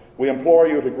lives, we implore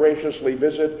you to graciously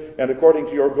visit and according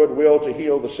to your good will to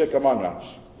heal the sick among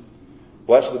us.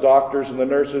 Bless the doctors and the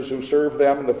nurses who serve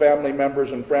them, the family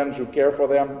members and friends who care for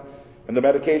them, and the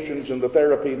medications and the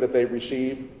therapy that they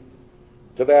receive.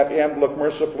 To that end, look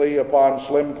mercifully upon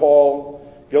Slim Paul,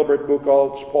 Gilbert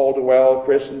Buchholz, Paul Duell,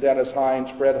 Chris and Dennis Hines,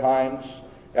 Fred Hines,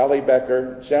 Ali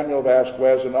Becker, Samuel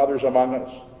Vasquez, and others among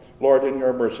us. Lord, in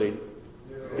your mercy,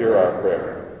 hear our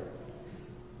prayer.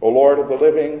 O Lord of the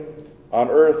living, on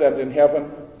earth and in heaven,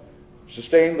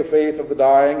 sustain the faith of the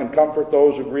dying and comfort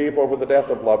those who grieve over the death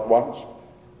of loved ones.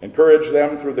 Encourage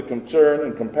them through the concern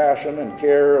and compassion and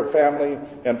care of family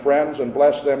and friends, and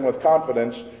bless them with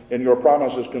confidence in your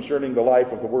promises concerning the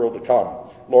life of the world to come.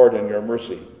 Lord, in your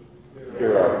mercy,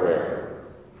 hear our prayer.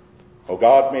 O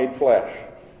God made flesh,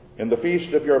 in the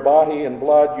feast of your body and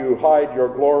blood you hide your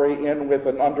glory in with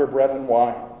and under bread and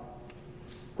wine.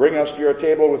 Bring us to your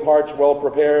table with hearts well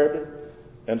prepared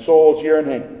and souls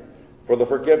yearning for the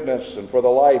forgiveness and for the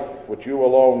life which you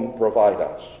alone provide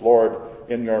us. Lord,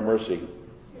 in your mercy,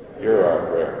 hear our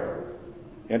prayer.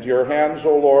 Into your hands,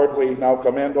 O Lord, we now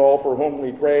commend all for whom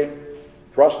we pray,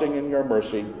 trusting in your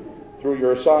mercy, through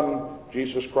your Son,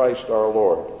 Jesus Christ our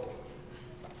Lord.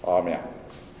 Amen.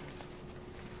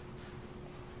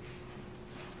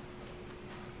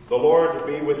 The Lord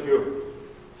be with you.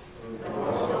 And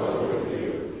also with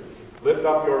you. Lift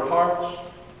up your hearts.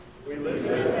 We lift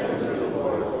our hands to the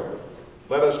Lord.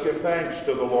 Let us give thanks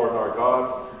to the Lord our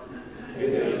God. It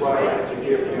is right to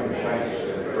give him thanks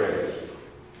and praise.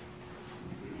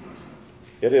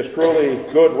 It is truly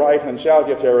good, right, and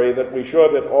salutary that we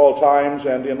should at all times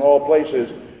and in all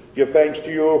places give thanks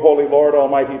to you, Holy Lord,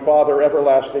 Almighty Father,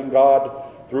 everlasting God,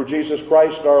 through Jesus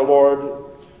Christ our Lord,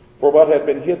 For what had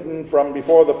been hidden from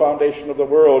before the foundation of the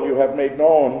world you have made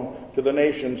known to the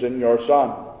nations in your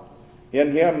Son.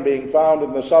 In him, being found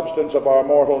in the substance of our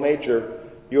mortal nature,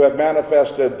 you have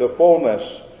manifested the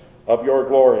fullness of your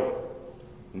glory.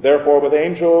 And therefore, with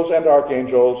angels and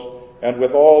archangels, and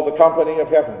with all the company of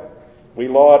heaven, we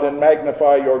laud and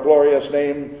magnify your glorious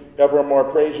name, evermore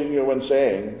praising you and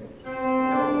saying,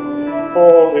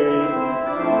 Holy,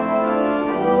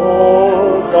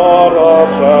 Lord God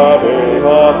of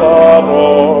Sabaoth, our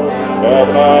Lord,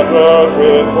 heaven and earth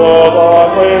with full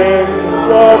acclaim,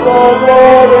 show the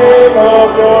glory of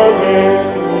your name.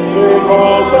 Sing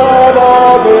Hosanna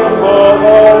in the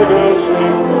highest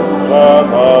sing, shout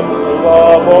unto the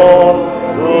Lord,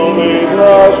 truly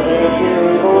blessed is he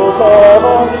who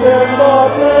comes in the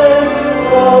name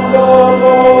of the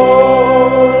Lord.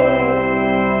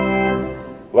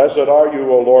 Blessed are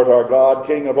you, O Lord our God,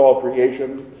 King of all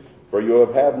creation, for you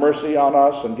have had mercy on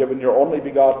us and given your only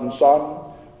begotten Son,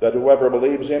 that whoever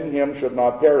believes in him should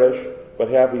not perish, but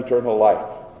have eternal life.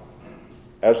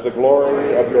 As the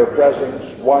glory of your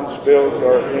presence once filled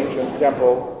your ancient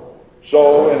temple,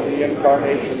 so in the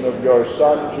incarnation of your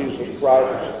Son, Jesus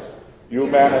Christ, you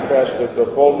manifested the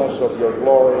fullness of your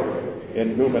glory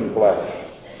in human flesh.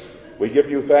 We give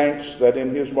you thanks that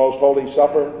in his most holy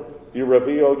supper you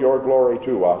reveal your glory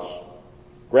to us.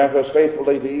 Grant us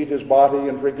faithfully to eat his body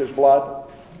and drink his blood,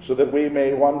 so that we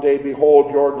may one day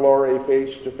behold your glory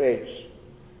face to face.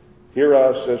 Hear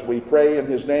us as we pray in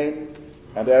his name,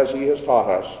 and as he has taught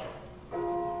us.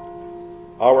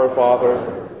 Our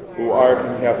Father, who art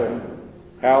in heaven,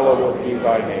 hallowed be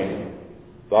thy name.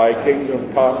 Thy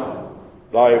kingdom come,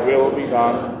 thy will be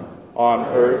done, on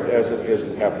earth as it is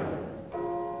in heaven.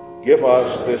 Give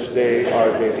us this day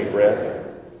our daily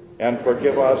bread, and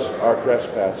forgive us our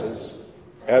trespasses,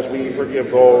 as we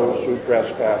forgive those who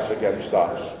trespass against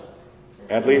us.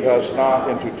 And lead us not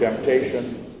into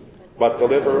temptation, but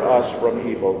deliver us from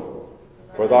evil.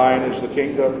 For thine is the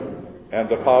kingdom, and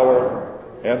the power,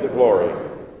 and the glory,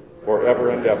 forever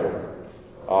and ever.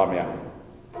 Amen.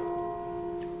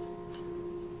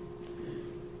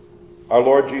 Our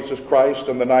Lord Jesus Christ,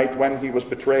 on the night when he was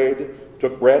betrayed,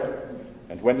 took bread,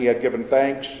 and when he had given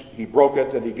thanks, he broke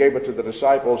it, and he gave it to the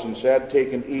disciples, and said,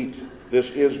 Take and eat. This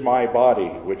is my body,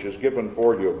 which is given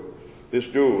for you. This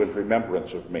do in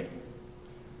remembrance of me.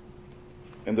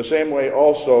 In the same way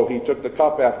also he took the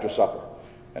cup after supper,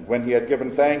 and when he had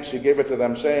given thanks, he gave it to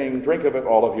them, saying, Drink of it,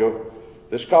 all of you.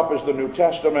 This cup is the New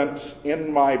Testament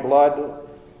in my blood,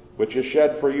 which is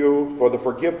shed for you for the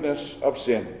forgiveness of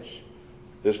sins.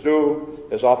 This do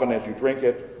as often as you drink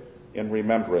it in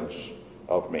remembrance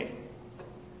of me.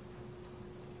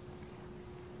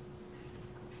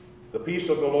 The peace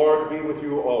of the Lord be with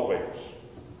you always.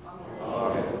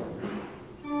 Amen.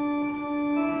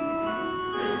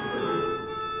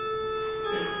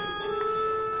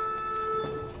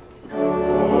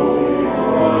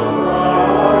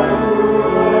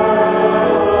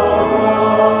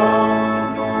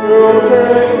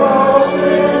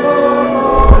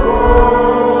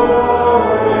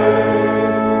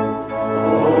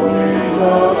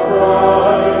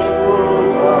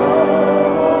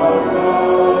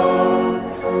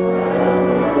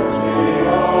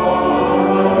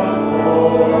 Christ,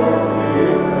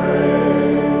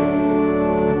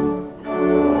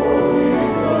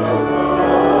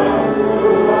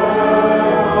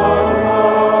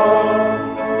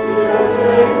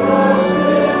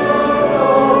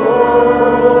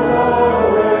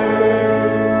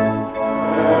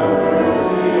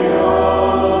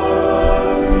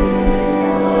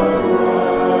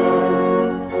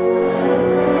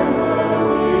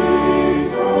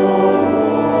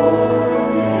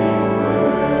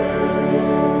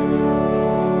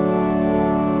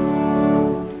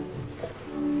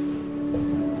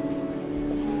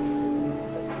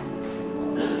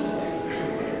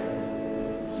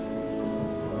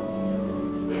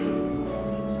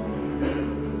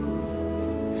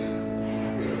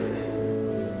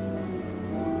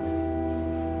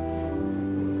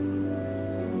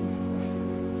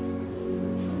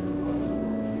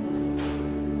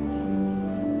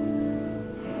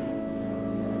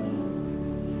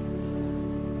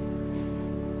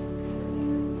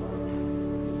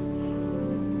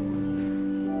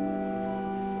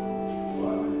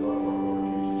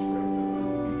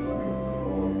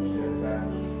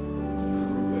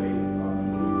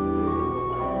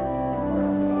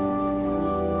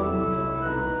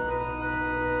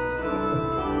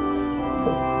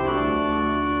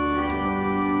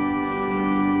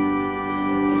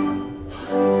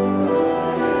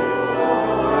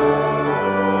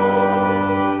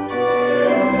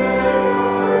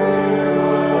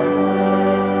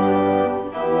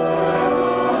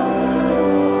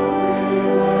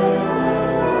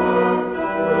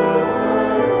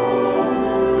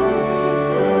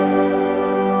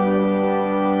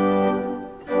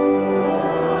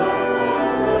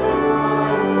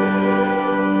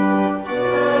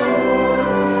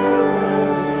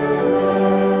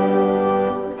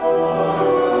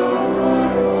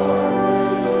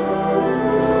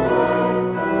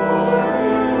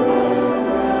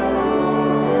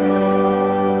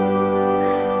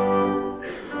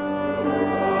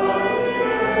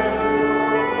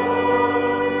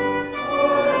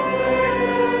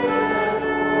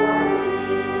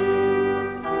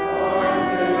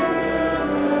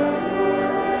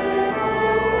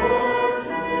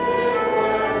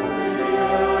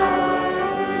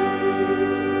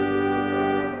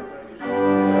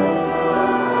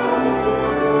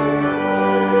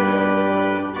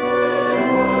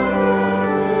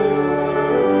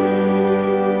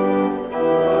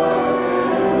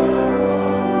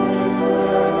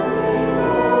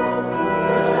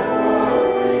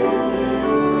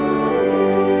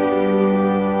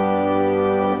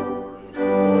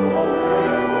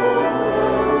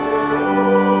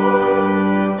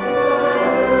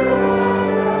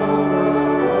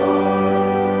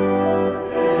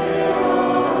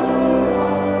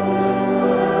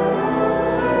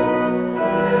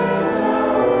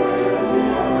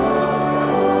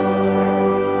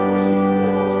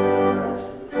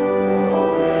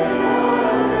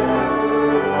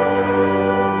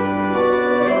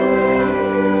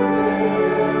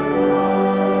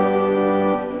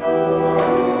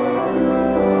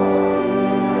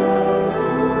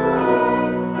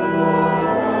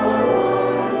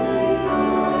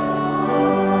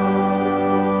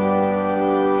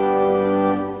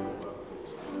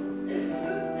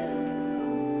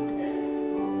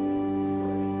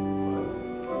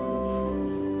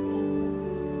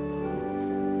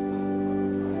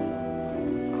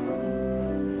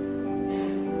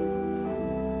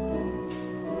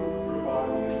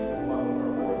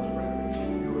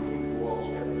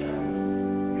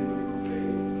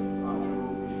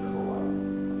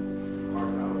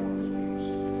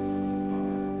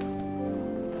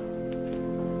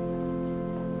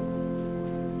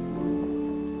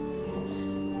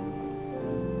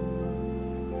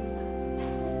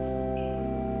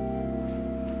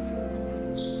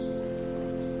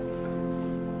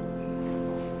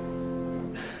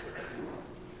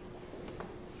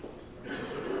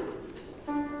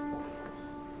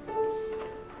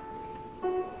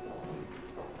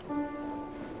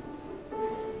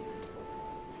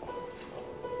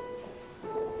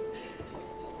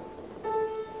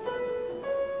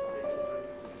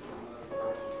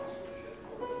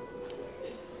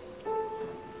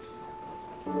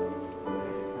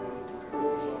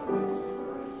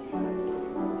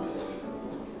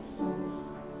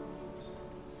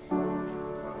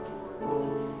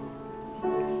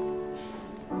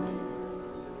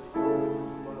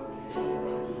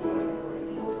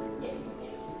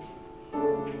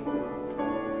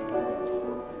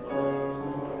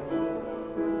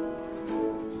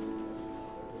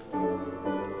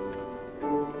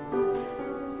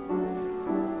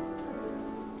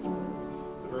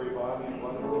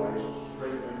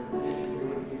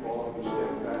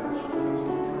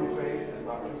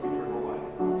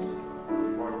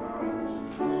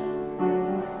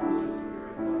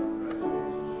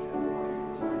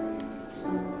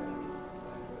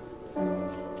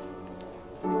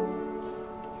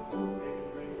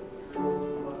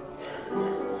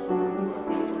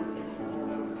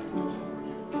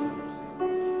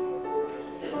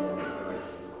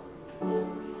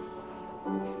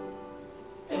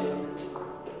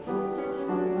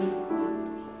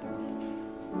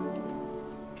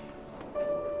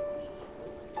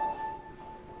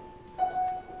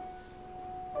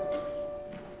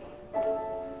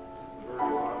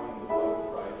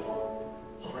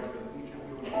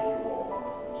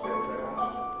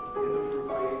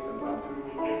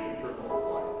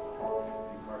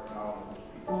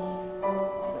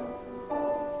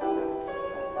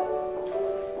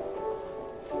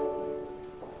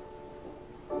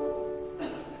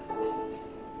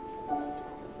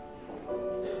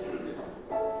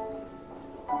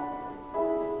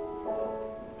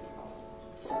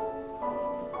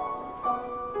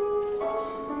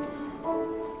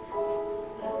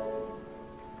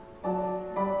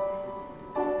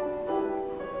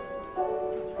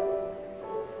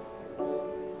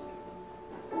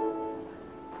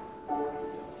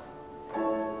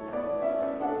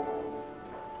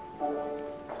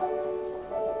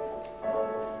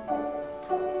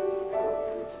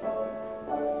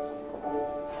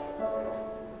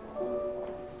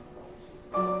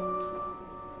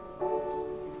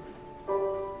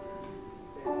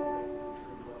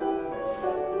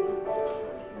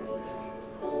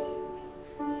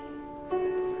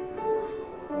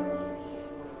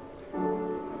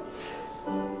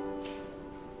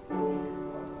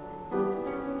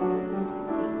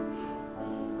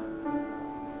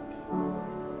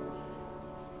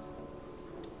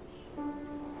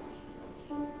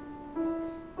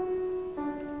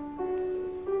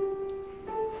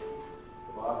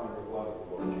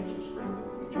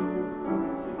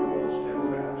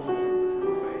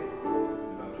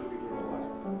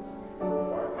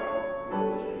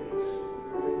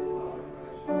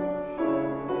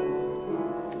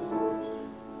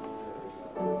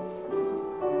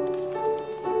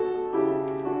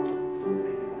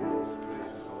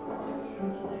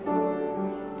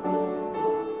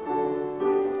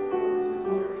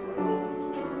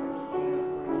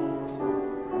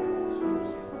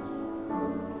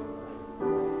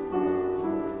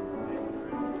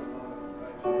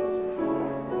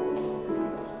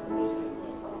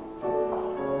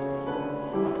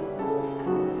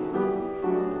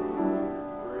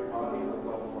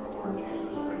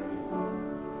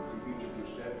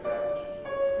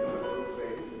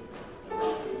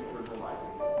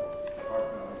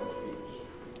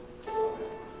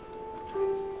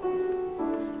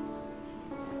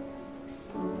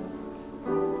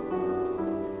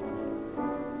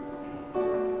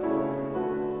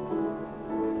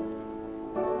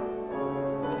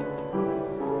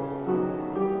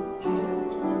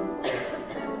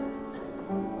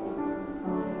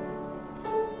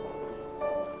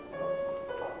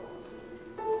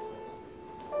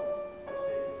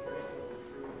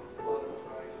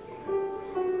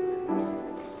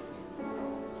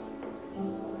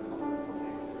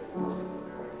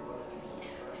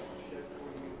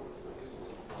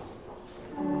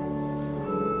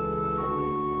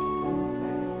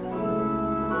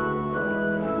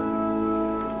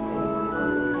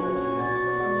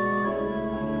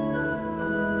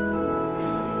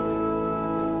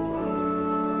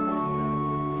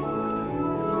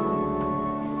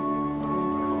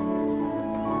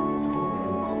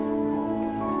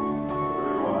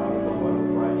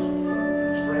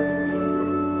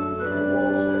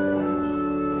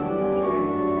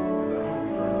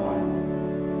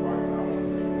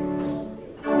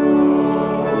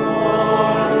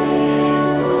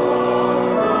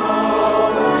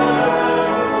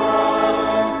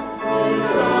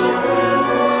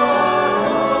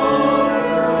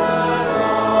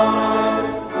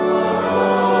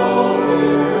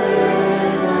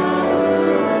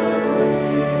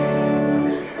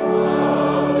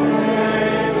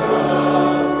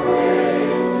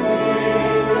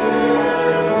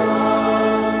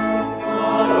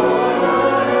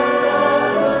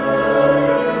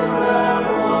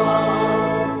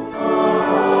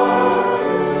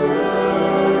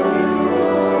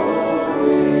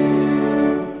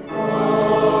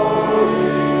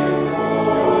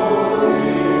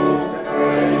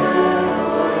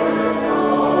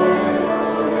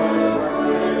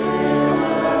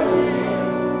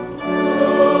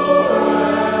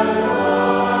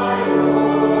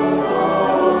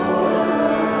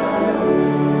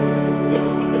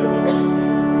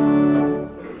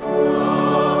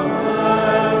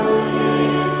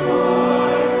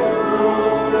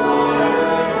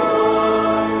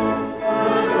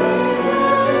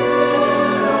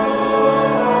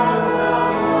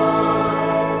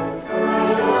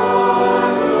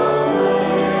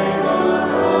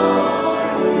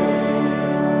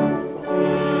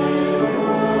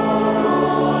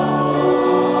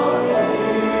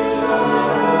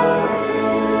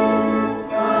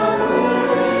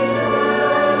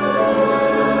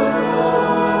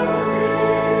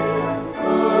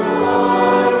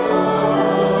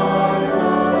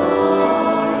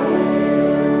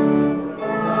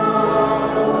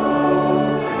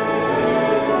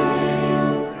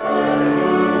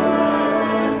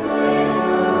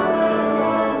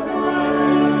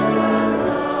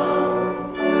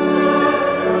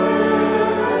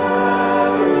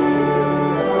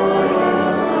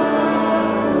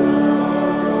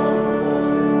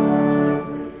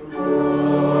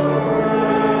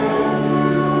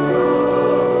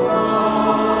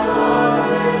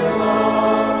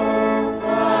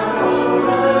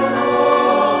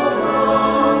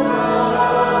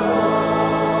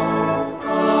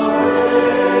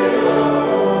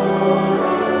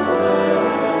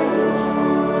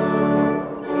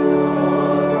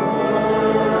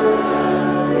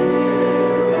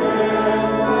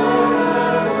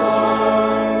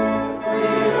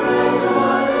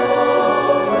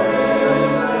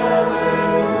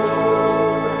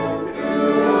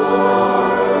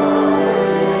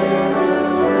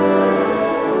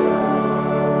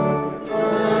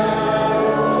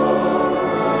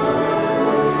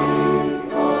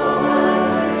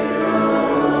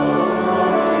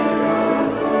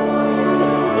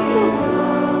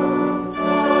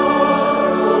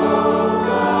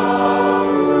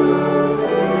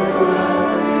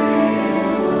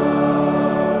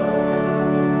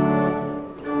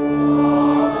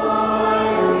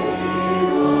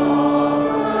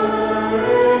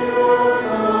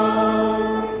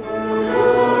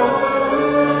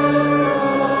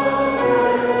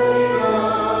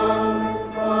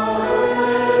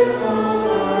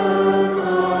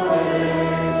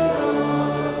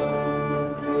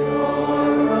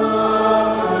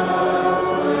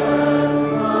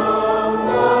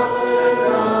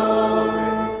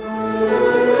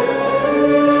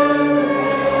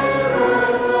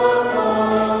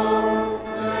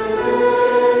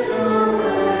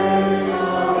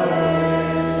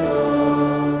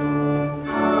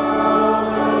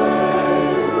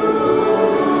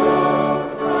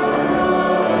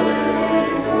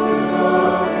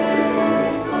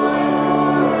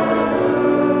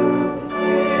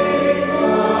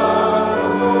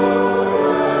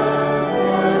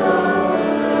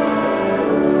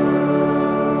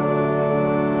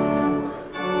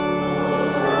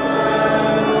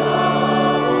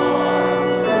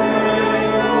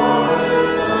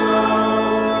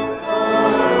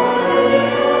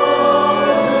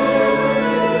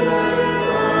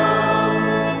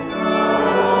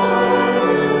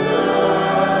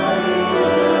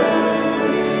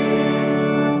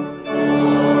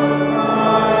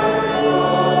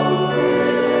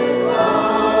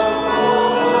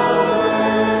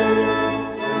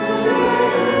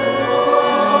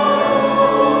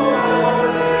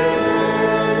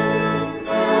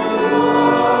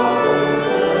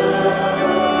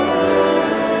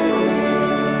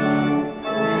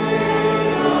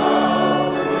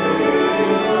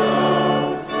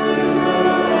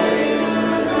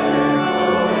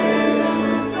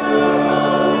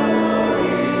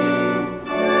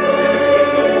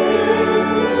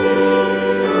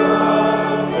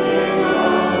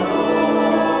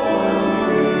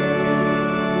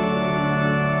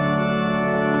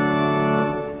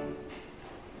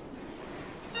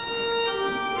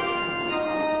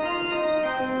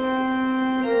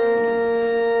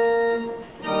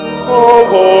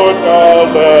 Lord, now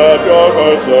let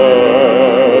your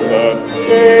servant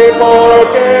depart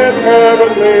in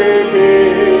heavenly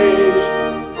peace.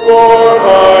 For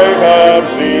I have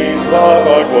seen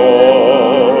the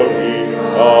glory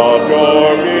of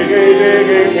your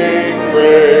beaming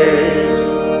grace.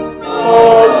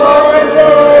 All minds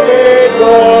are made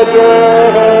the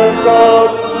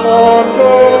Gentiles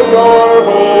unto your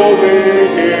holy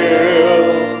hill.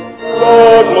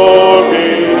 The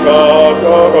glory of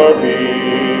your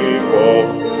people,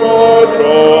 your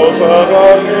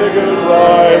chosen is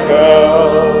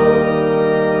Israel.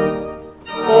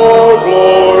 All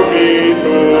glory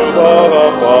to the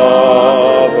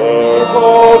Father,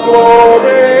 all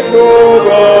glory to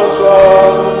the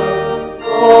Son,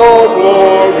 all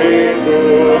glory to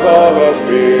the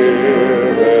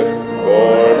Spirit,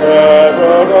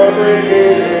 forever three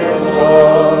in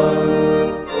one.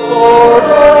 Lord,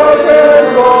 as in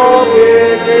the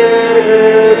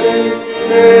beginning,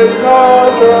 is now,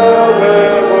 shall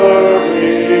ever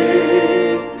be,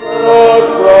 the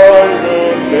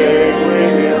triune name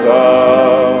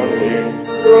resounding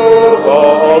through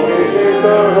all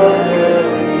eternity.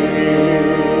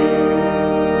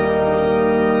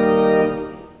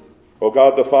 O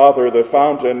God the Father, the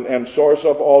fountain and source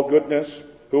of all goodness,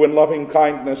 who in loving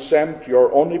kindness sent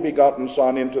your only begotten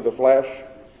Son into the flesh,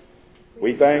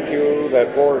 we thank you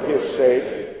that for his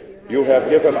sake you have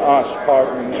given us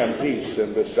pardon and peace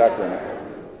in this sacrament.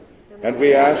 And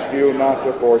we ask you not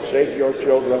to forsake your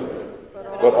children,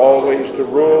 but always to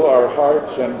rule our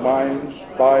hearts and minds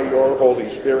by your Holy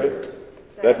Spirit,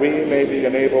 that we may be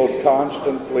enabled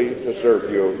constantly to serve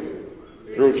you.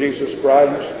 Through Jesus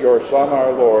Christ, your Son,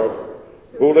 our Lord,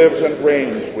 who lives and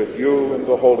reigns with you in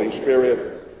the Holy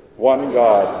Spirit, one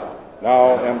God,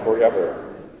 now and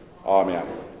forever. Amen.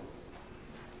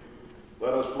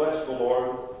 Let us bless the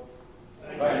Lord.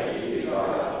 Thanks be to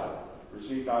God.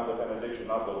 Receive now the benediction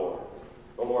of the Lord.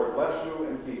 The Lord bless you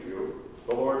and keep you.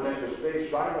 The Lord make his face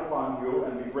shine upon you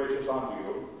and be gracious unto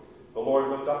you. The Lord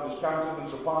lift up his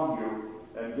countenance upon you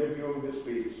and give you his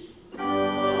peace.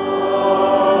 Amen.